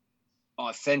seemed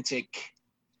authentic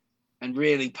and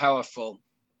really powerful,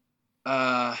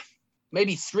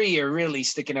 maybe three are really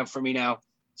sticking out for me now.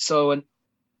 So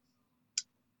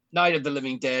Night of the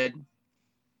Living Dead,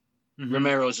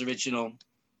 Romero's original,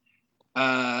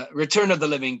 Return of the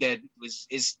Living Dead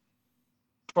is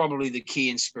probably the key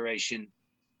inspiration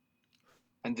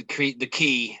and the key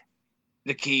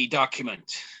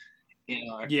document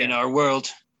in our world.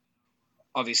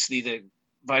 Obviously, the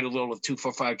vital role of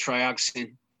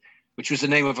 2,4,5-trioxin, which was the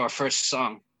name of our first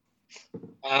song.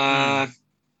 And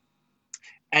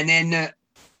then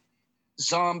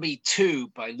Zombie 2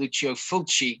 by Lucio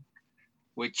Fulci,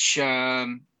 which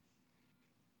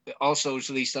also was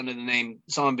released under the name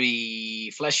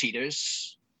Zombie Flesh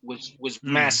Eaters, was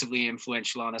massively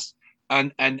influential on us.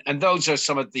 And those are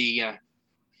some of the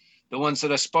ones that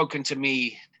have spoken to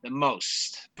me the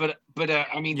most. But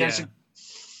I mean, there's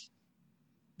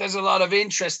a lot of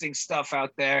interesting stuff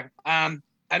out there. And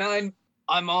I'm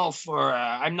all for.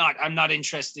 I'm not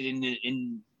interested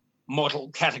in mortal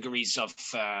categories of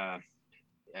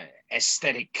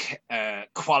aesthetic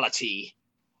quality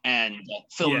and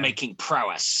filmmaking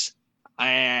prowess. I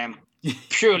am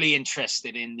purely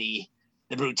interested in the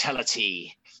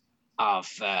brutality of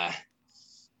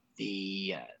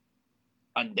the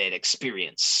undead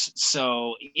experience.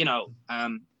 So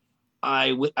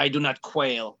I do not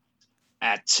quail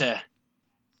at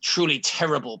truly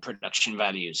terrible production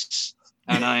values,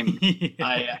 and I'm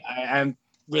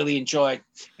really enjoy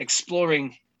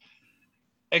exploring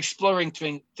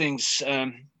things.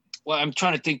 Well, I'm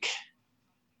trying to think.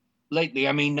 Lately,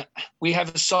 I mean, we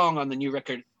have a song on the new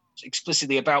record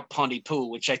explicitly about Pontypool,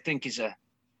 which I think is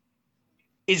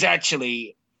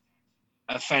actually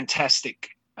a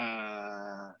fantastic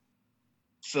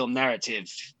film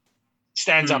narrative.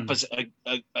 Stands up as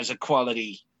a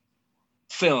quality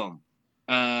film.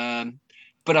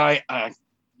 But I've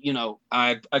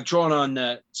drawn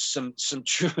on some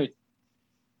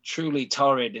truly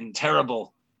torrid and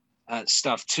terrible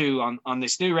stuff too on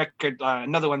this new record.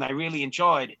 Another one I really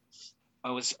enjoyed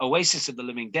was Oasis of the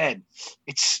Living Dead.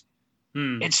 It's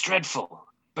dreadful,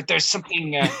 but there's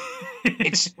something.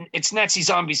 It's Nazi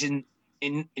zombies in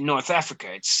North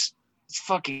Africa. It's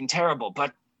fucking terrible,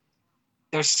 but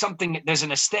there's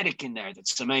an aesthetic in there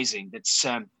that's amazing. That's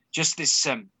just this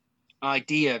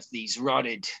idea of these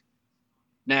rotted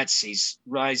Nazis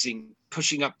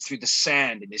pushing up through the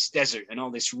sand in this desert, and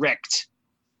all this wrecked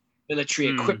military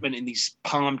equipment in these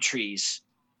palm trees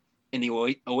in the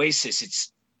oasis.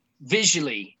 It's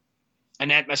visually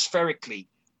and atmospherically,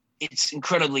 it's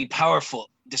incredibly powerful,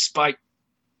 despite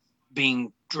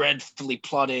being dreadfully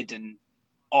plotted and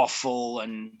awful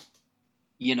and,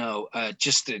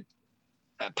 just a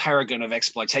paragon of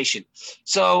exploitation.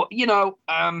 So,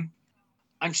 I'm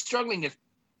struggling to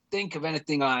think of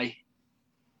anything I'm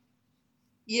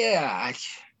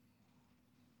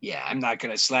not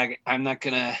going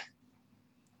to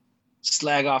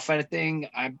slag off anything.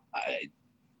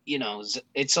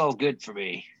 It's all good for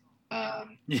me.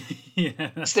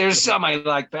 There's some I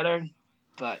like better,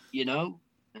 but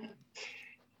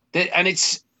and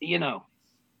it's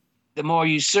the more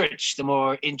you search, the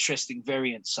more interesting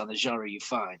variants on the genre you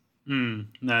find.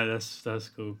 No, that's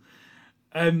cool.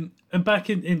 And back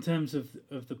in terms of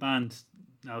the band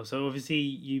now, so obviously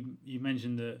you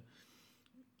mentioned that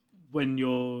when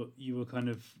you were kind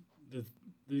of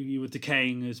you were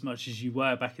decaying as much as you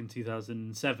were back in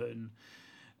 2007,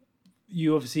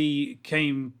 you obviously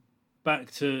came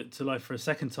back to life for a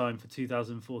second time for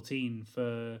 2014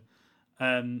 for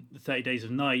the 30 Days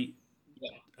of Night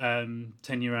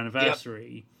 10-year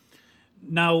anniversary.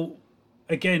 Now,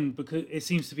 again, because it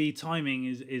seems to be timing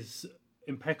is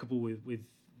impeccable with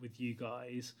you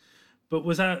guys, but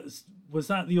was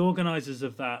that the organizers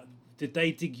of that? Did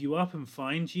they dig you up and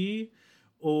find you,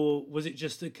 or was it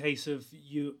just a case of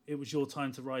it was your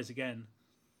time to rise again?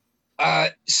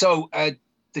 So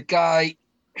the guy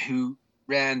who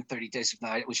ran 30 Days of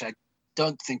Night, which I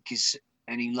don't think is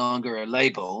any longer a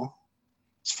label,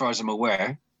 as far as I'm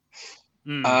aware,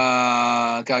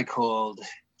 a guy called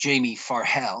Jamie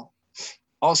Farhell,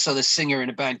 also the singer in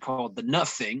a band called The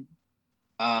Nothing,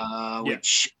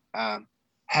 which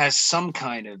has some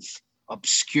kind of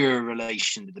obscure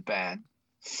relation to the band,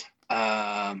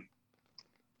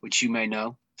 which you may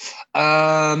know.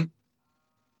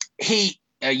 He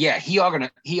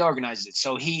organized it.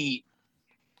 So he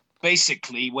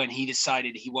basically, when he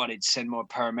decided he wanted to send more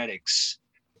paramedics,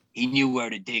 he knew where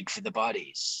to dig for the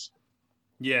bodies.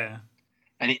 Yeah.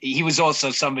 And he was also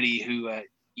somebody who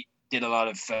did a lot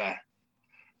of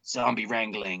zombie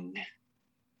wrangling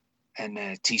and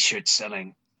t-shirt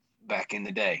selling back in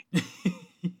the day.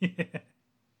 Yeah.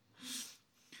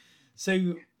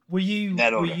 So were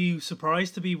you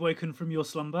surprised to be woken from your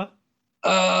slumber?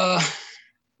 No.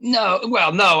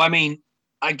 Well, no. I mean,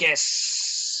 I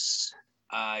guess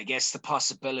the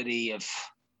possibility of,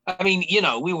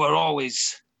 we were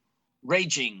always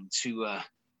raging to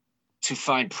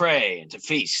find prey and to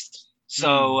feast.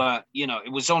 So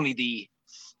it was only the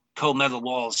cold metal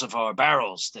walls of our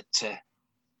barrels that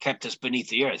kept us beneath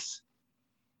the earth.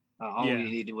 All we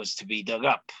needed was to be dug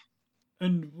up.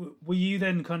 And were you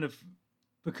then kind of,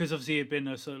 because obviously it had been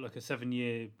a sort of like a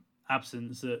 7-year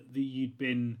absence that you'd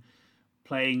been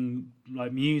playing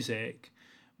like music,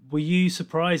 were you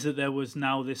surprised that there was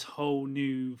now this whole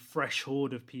new fresh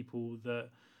horde of people that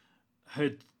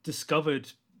had discovered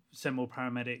Semmel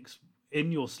Paramedics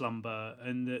in your slumber,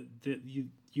 and that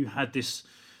you had this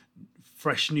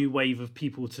fresh new wave of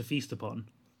people to feast upon?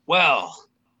 Well,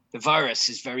 the virus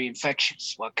is very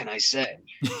infectious. What can I say?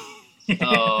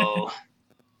 So,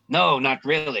 no, not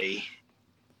really.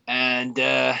 And,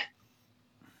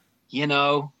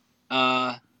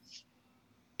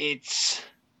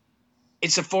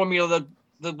 it's a formula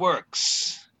that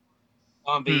works.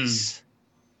 Zombies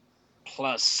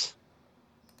plus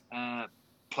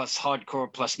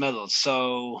hardcore plus metal.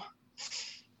 So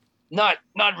not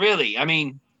really. I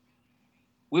mean,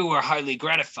 we were highly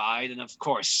gratified, and of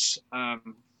course,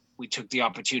 we took the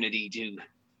opportunity to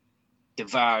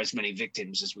devour as many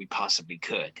victims as we possibly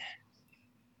could.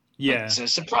 Yeah, it's a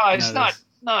surprise. No,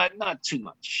 not too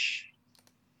much.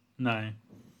 No.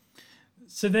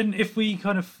 So then, if we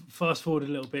kind of fast forward a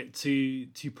little bit to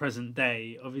present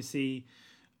day, obviously,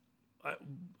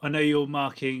 I know you're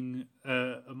marking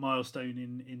a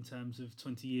milestone in terms of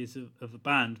 20 years of a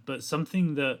band, but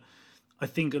something that I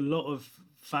think a lot of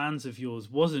fans of yours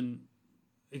wasn't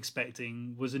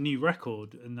expecting was a new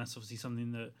record, and that's obviously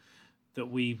something that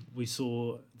we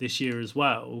saw this year as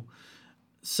well.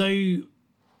 So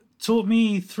talk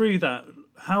me through that.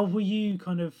 How were you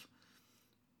kind of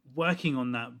working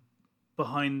on that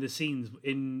behind the scenes?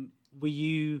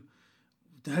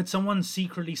 Had someone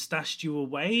secretly stashed you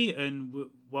away and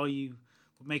while you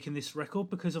were making this record?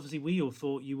 Because obviously we all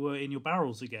thought you were in your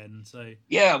barrels again. So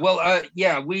yeah, well,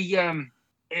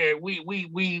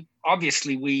 we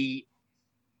obviously we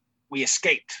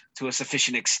escaped to a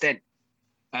sufficient extent,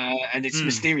 and it's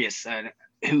mysterious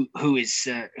who is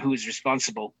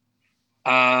responsible.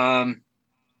 But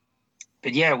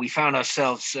yeah, we found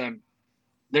ourselves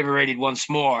liberated once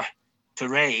more to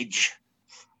rage,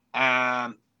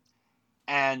 and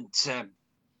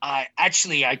I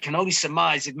can only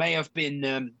surmise it may have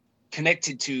been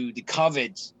connected to the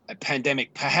COVID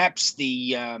pandemic. Perhaps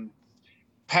the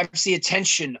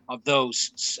attention of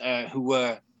those who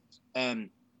were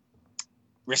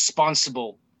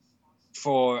responsible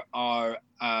for our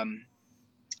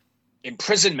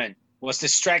imprisonment was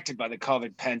distracted by the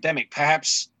COVID pandemic.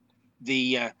 Perhaps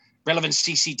the relevant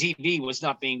CCTV was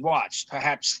not being watched.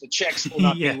 Perhaps the checks were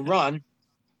not being run.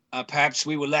 Perhaps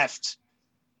we were left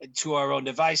to our own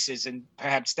devices, and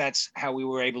perhaps that's how we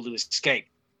were able to escape.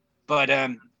 But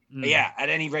yeah, at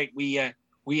any rate, we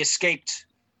escaped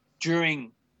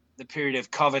during the period of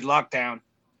COVID lockdown,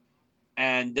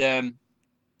 and the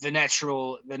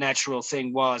natural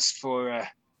thing was for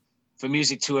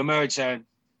music to emerge.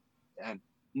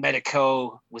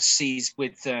 Medico was seized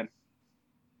with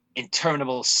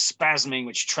interminable spasming,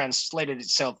 which translated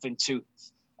itself into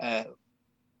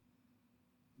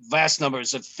vast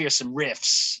numbers of fearsome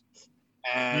riffs.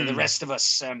 The rest of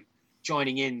us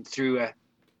joining in through a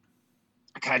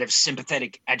kind of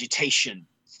sympathetic agitation.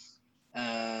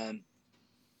 And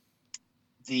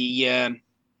then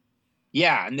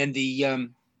the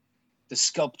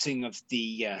sculpting of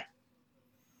the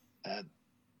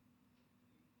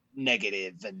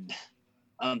negative and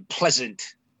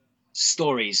unpleasant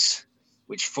stories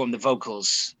which form the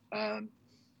vocals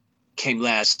came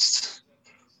last.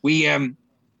 We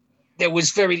there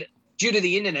was due to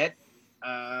the internet,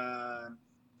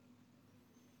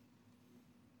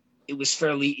 it was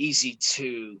fairly easy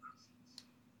to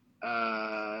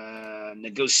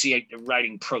negotiate the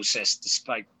writing process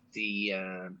despite the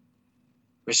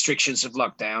restrictions of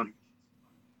lockdown.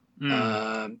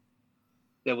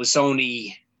 There was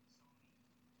only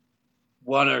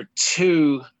one or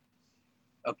two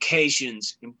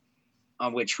occasions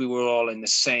on which we were all in the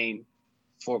same,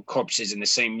 4 corpses in the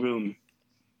same room,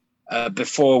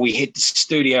 before we hit the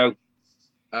studio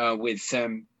with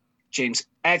James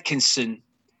Atkinson,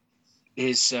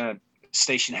 his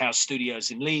Station House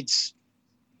Studios in Leeds.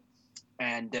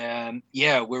 And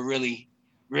we're really,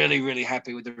 really, really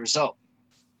happy with the result,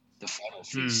 the final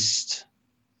feast.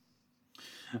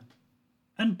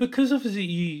 And because obviously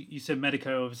you said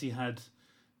Medico obviously had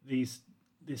this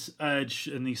urge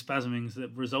and these spasmings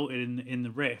that resulted in the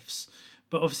riffs,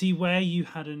 but obviously where you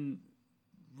hadn't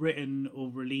written or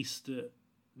released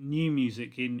new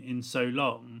music in so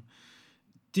long,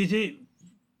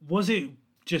 was it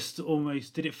just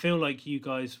almost, did it feel like you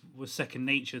guys were second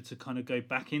nature to kind of go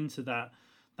back into that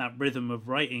rhythm of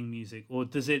writing music, or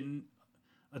does it?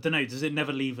 I don't know. Does it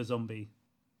never leave a zombie?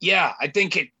 Yeah, I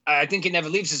think it never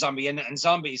leaves a zombie, and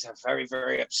zombies are very,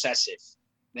 very obsessive.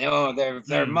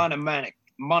 They're monomanic.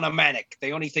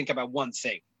 They only think about one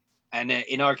thing, and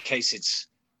in our case, it's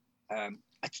um,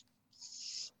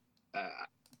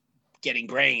 getting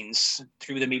brains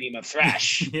through the medium of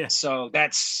thrash. Yeah. So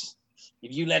that's,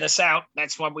 if you let us out,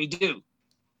 that's what we do,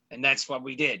 and that's what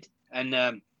we did. And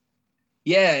I'm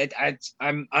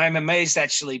amazed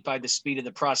actually by the speed of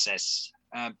the process.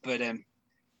 But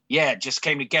yeah, it just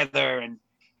came together, and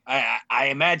I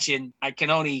imagine, I can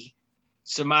only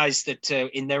surmise that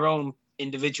in their own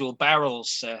individual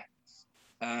barrels,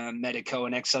 Medico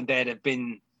and Ex Undead have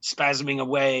been spasming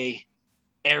away,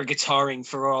 air guitaring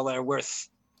for all they're worth,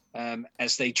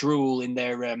 as they drool in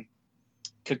their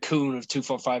cocoon of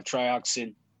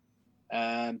 2,4,5-trioxin.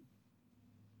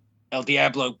 El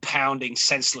Diablo pounding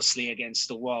senselessly against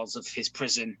the walls of his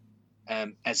prison,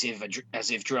 as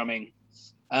if drumming.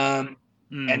 And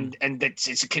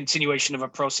it's a continuation of a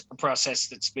process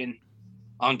that's been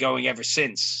ongoing ever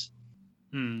since.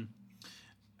 And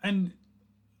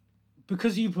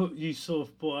because you sort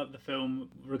of brought up the film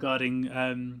regarding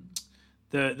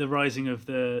the rising of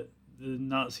the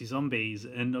Nazi zombies,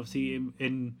 and obviously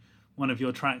in one of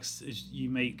your tracks you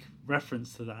make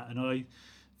reference to that, and I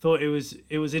thought it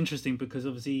was interesting because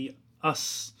obviously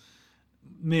us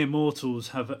mere mortals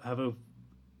have a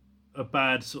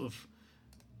bad sort of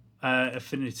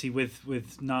affinity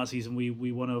with Nazis, and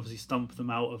we want to obviously stomp them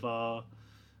out of our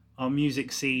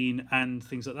music scene and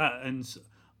things like that. And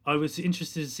I was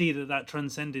interested to see that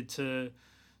transcended to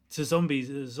zombies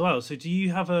as well. So do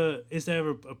you have is there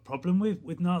a problem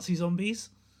with Nazi zombies?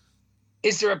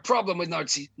 Is there a problem with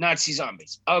Nazi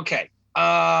zombies? Okay.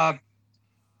 Well,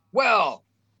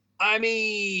 I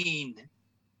mean,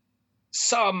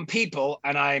 some people,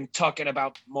 and I'm talking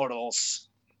about mortals,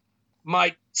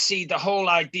 might see the whole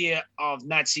idea of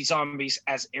Nazi zombies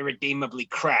as irredeemably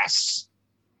crass.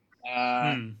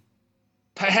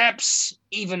 Perhaps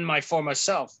even my former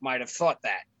self might have thought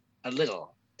that a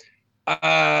little.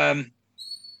 I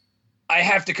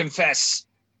have to confess,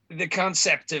 the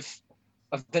concept of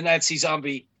the Nazi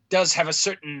zombie does have a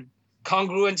certain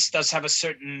congruence, does have a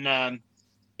certain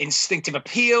instinctive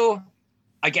appeal.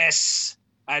 I guess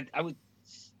I would,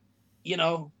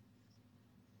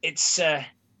 it's,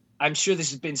 I'm sure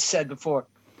this has been said before.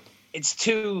 It's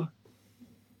two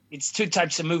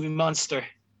types of movie monster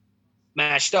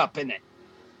mashed up, isn't it?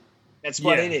 That's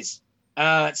what it is.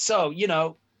 So,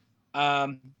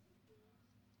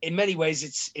 in many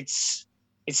ways, it's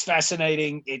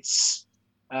fascinating. It's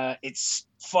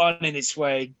fun in its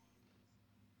way.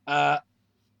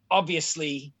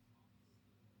 Obviously,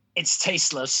 it's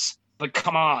tasteless, but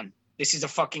come on, this is a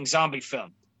fucking zombie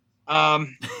film.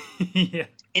 Yeah.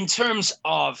 In terms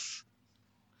of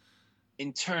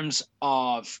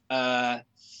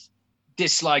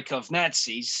dislike of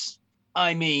Nazis,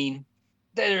 I mean,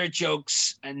 there are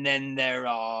jokes, and then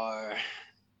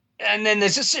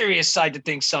there's a serious side to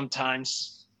things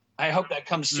sometimes. I hope that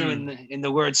comes through in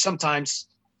the words sometimes.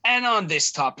 And on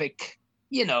this topic,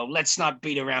 let's not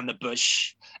beat around the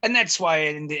bush. And that's why I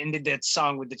ended that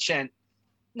song with the chant,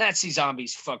 Nazi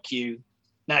zombies, fuck you.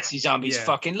 Nazi zombies,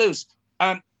 fucking lose.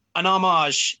 An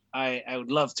homage I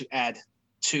would love to add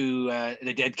to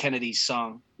the Dead Kennedys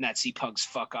song, Nazi Punks,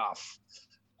 Fuck Off.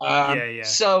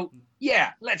 So,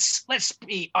 let's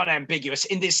be unambiguous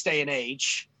in this day and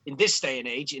age, in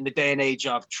the day and age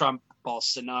of Trump,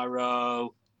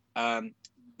 Bolsonaro,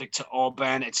 Viktor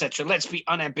Orban, etc. Let's be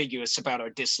unambiguous about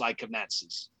our dislike of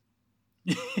Nazis.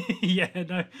 Yeah,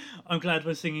 no, I'm glad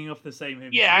we're singing off the same hymn.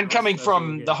 Yeah, and coming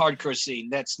from the hardcore scene,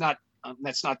 that's not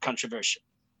controversial.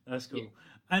 That's cool. Yeah.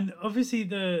 And obviously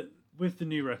with the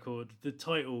new record, the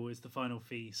title is The Final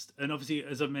Feast, and obviously,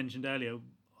 as I mentioned earlier,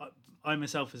 I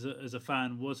myself as a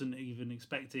fan wasn't even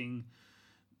expecting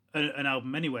an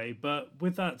album anyway. But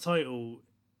with that title,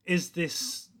 is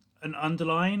this an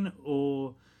underline,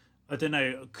 or I don't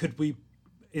know?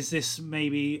 Is this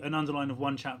maybe an underline of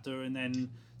one chapter and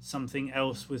then something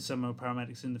else with Summer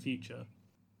Paramedics in the future?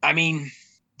 I mean,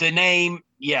 the name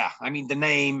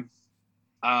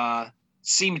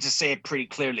seemed to say it pretty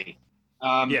clearly.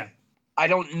 I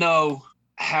don't know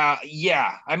how.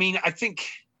 Yeah, I mean, I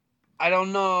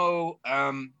don't know.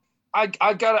 I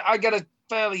got a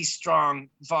fairly strong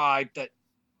vibe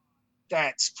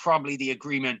that's probably the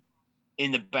agreement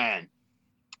in the band.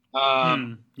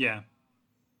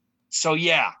 So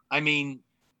yeah, I mean,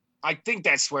 I think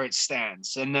that's where it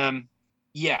stands, and I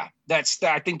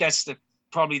think that's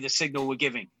probably the signal we're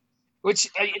giving. Which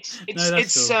No, that's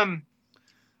it's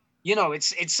cool.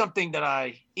 it's something that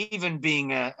I, even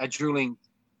being a drooling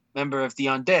member of the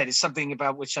Undead, is something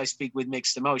about which I speak with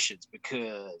mixed emotions,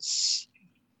 because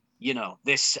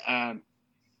this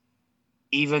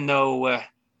even though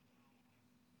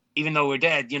we're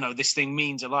dead, this thing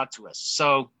means a lot to us.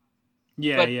 So,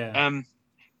 Yeah, but yeah,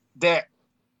 there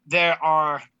there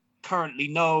are currently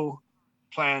no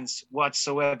plans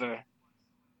whatsoever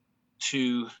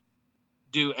to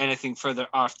do anything further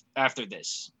after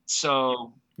this.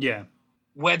 So yeah,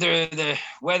 whether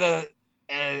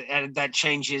that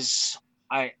changes,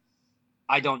 I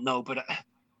I don't know, but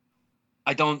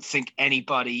I don't think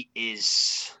anybody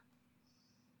is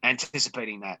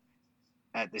anticipating that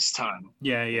at this time,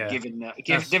 yeah, yeah.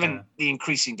 That's given fair. the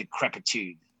increasing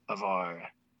decrepitude of our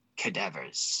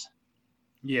cadavers.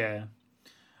 Yeah.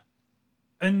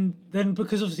 And then,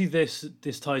 because obviously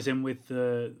this ties in with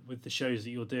the shows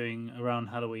that you're doing around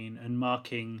Halloween and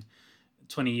marking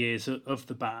 20 years of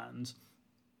the band,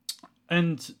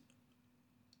 and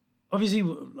obviously,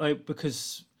 like,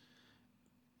 because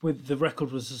with the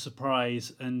record was a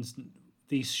surprise, and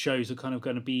these shows are kind of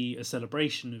going to be a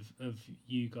celebration of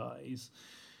you guys.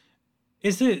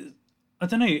 Is it? I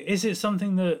don't know. Is it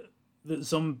something do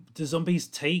zombies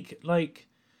take, like,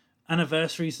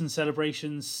 anniversaries and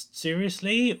celebrations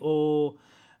seriously, or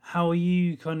how are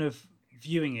you kind of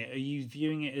viewing it? Are you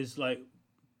viewing it as like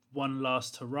one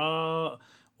last hurrah,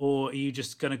 or are you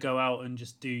just going to go out and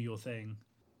just do your thing?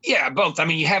 Yeah, both. I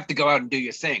mean, you have to go out and do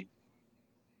your thing,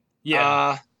 Yeah,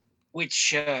 uh,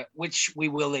 which we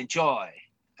will enjoy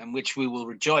and which we will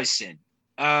rejoice in.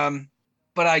 Um,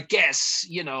 but I guess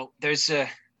there's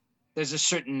a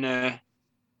certain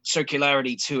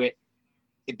circularity to it.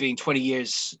 It being 20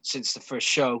 years since the first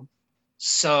show,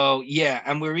 so yeah,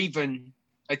 and we're even.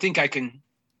 I think I can.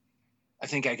 I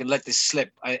think I can let this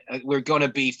slip. We're going to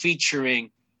be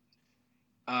featuring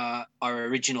our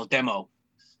original demo,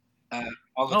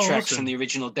 all the oh, tracks from awesome. the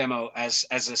original demo as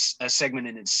a segment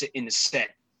in the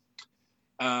set,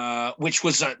 which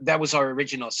was that was our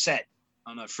original set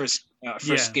on our first Yeah.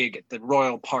 gig at the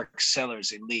Royal Park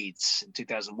Cellars in Leeds in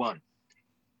 2001.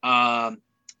 Um,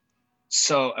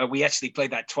 so we actually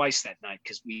played that twice that night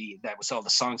because that was all the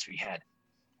songs we had.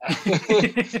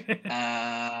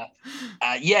 uh,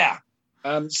 yeah.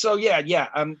 So yeah.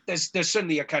 There's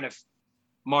certainly a kind of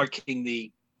marking the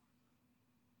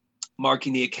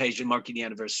occasion, marking the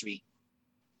anniversary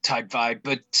type vibe,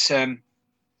 but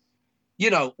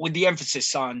with the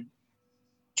emphasis on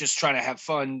just trying to have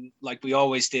fun, like we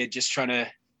always did, just trying to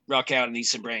rock out and eat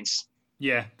some brains.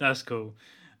 Yeah, that's cool.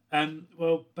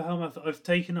 Well, Behelmeth, I've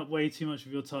taken up way too much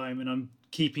of your time, and I'm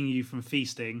keeping you from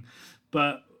feasting.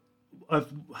 But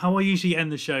how I usually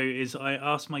end the show is I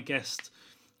ask my guest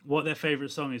what their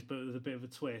favorite song is, but with a bit of a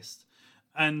twist.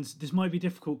 And this might be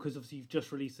difficult because obviously you've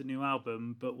just released a new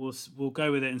album, but we'll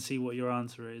go with it and see what your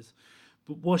answer is.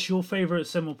 But what's your favorite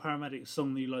Semmel Paramedic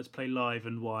song that you like to play live,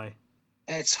 and why?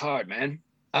 It's hard, man.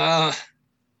 Uh,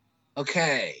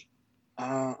 okay.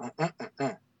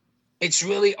 It's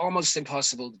really almost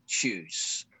impossible to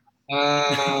choose.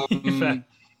 Fair.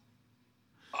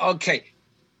 Okay.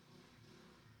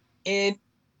 And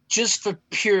just for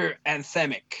pure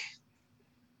anthemic,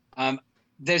 um,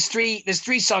 there's three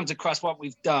songs across what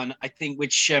we've done, I think,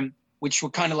 which were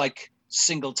kind of like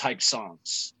single type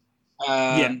songs,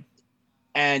 Yeah.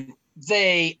 and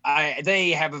they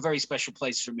have a very special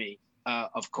place for me,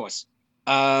 of course.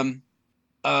 Um,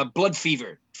 Blood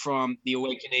Fever from The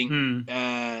Awakening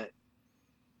Hmm.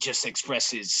 just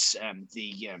expresses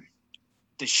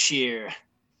the sheer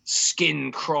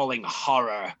skin crawling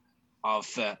horror of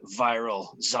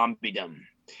viral zombiedom.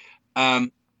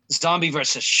 Zombie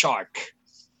versus Shark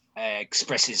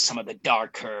expresses some of the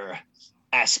darker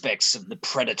aspects of the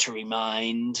predatory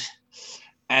mind,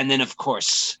 and then of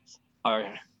course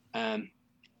our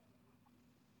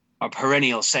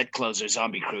perennial set closer,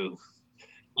 Zombie Crew,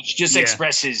 which just Yeah.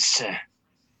 expresses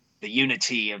the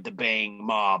unity of the baying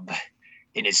mob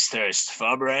in its thirst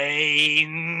for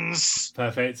brains.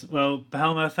 Perfect. Well,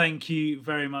 Behelma, thank you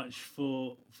very much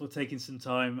for taking some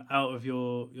time out of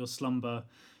your slumber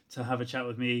to have a chat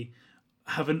with me.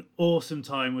 Have an awesome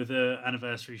time with the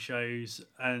anniversary shows,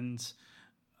 and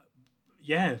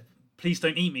yeah, please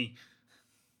don't eat me.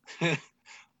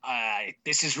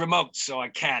 This is remote, so I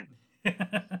can't.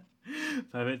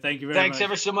 Perfect. Thank you very Thanks much.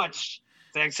 ever so much.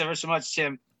 Thanks ever so much,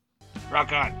 Tim.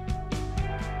 Rock on.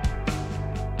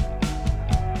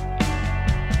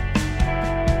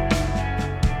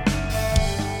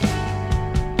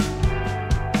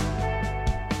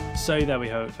 So there we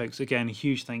have it, folks. Again, a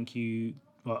huge thank you.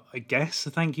 Well, I guess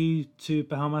a thank you to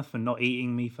Behelma for not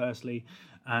eating me, firstly,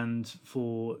 and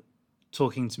for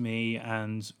talking to me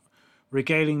and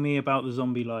regaling me about the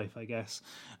zombie life, I guess.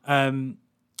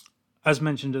 As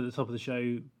mentioned at the top of the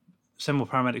show, Seymour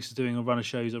Paramedics are doing a run of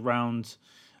shows around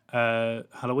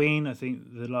Halloween. I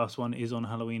think the last one is on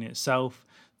Halloween itself.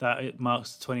 That it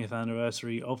marks the 20th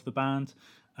anniversary of the band.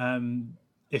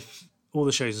 If all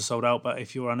the shows are sold out, but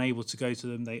if you're unable to go to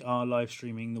them, they are live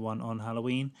streaming the one on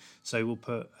Halloween. So we'll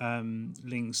put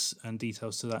links and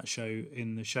details to that show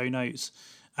in the show notes.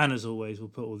 And as always, we'll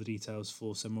put all the details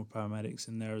for Seymour Paramedics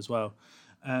in there as well.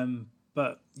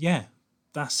 But yeah,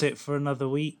 that's it for another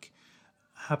week.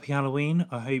 Happy Halloween.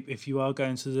 I hope if you are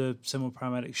going to the Seymour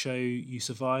Paramedics show, you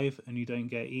survive and you don't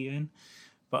get eaten.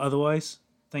 But otherwise,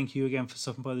 thank you again for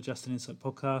stopping by the Just an Insight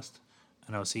podcast,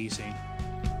 and I'll see you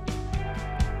soon.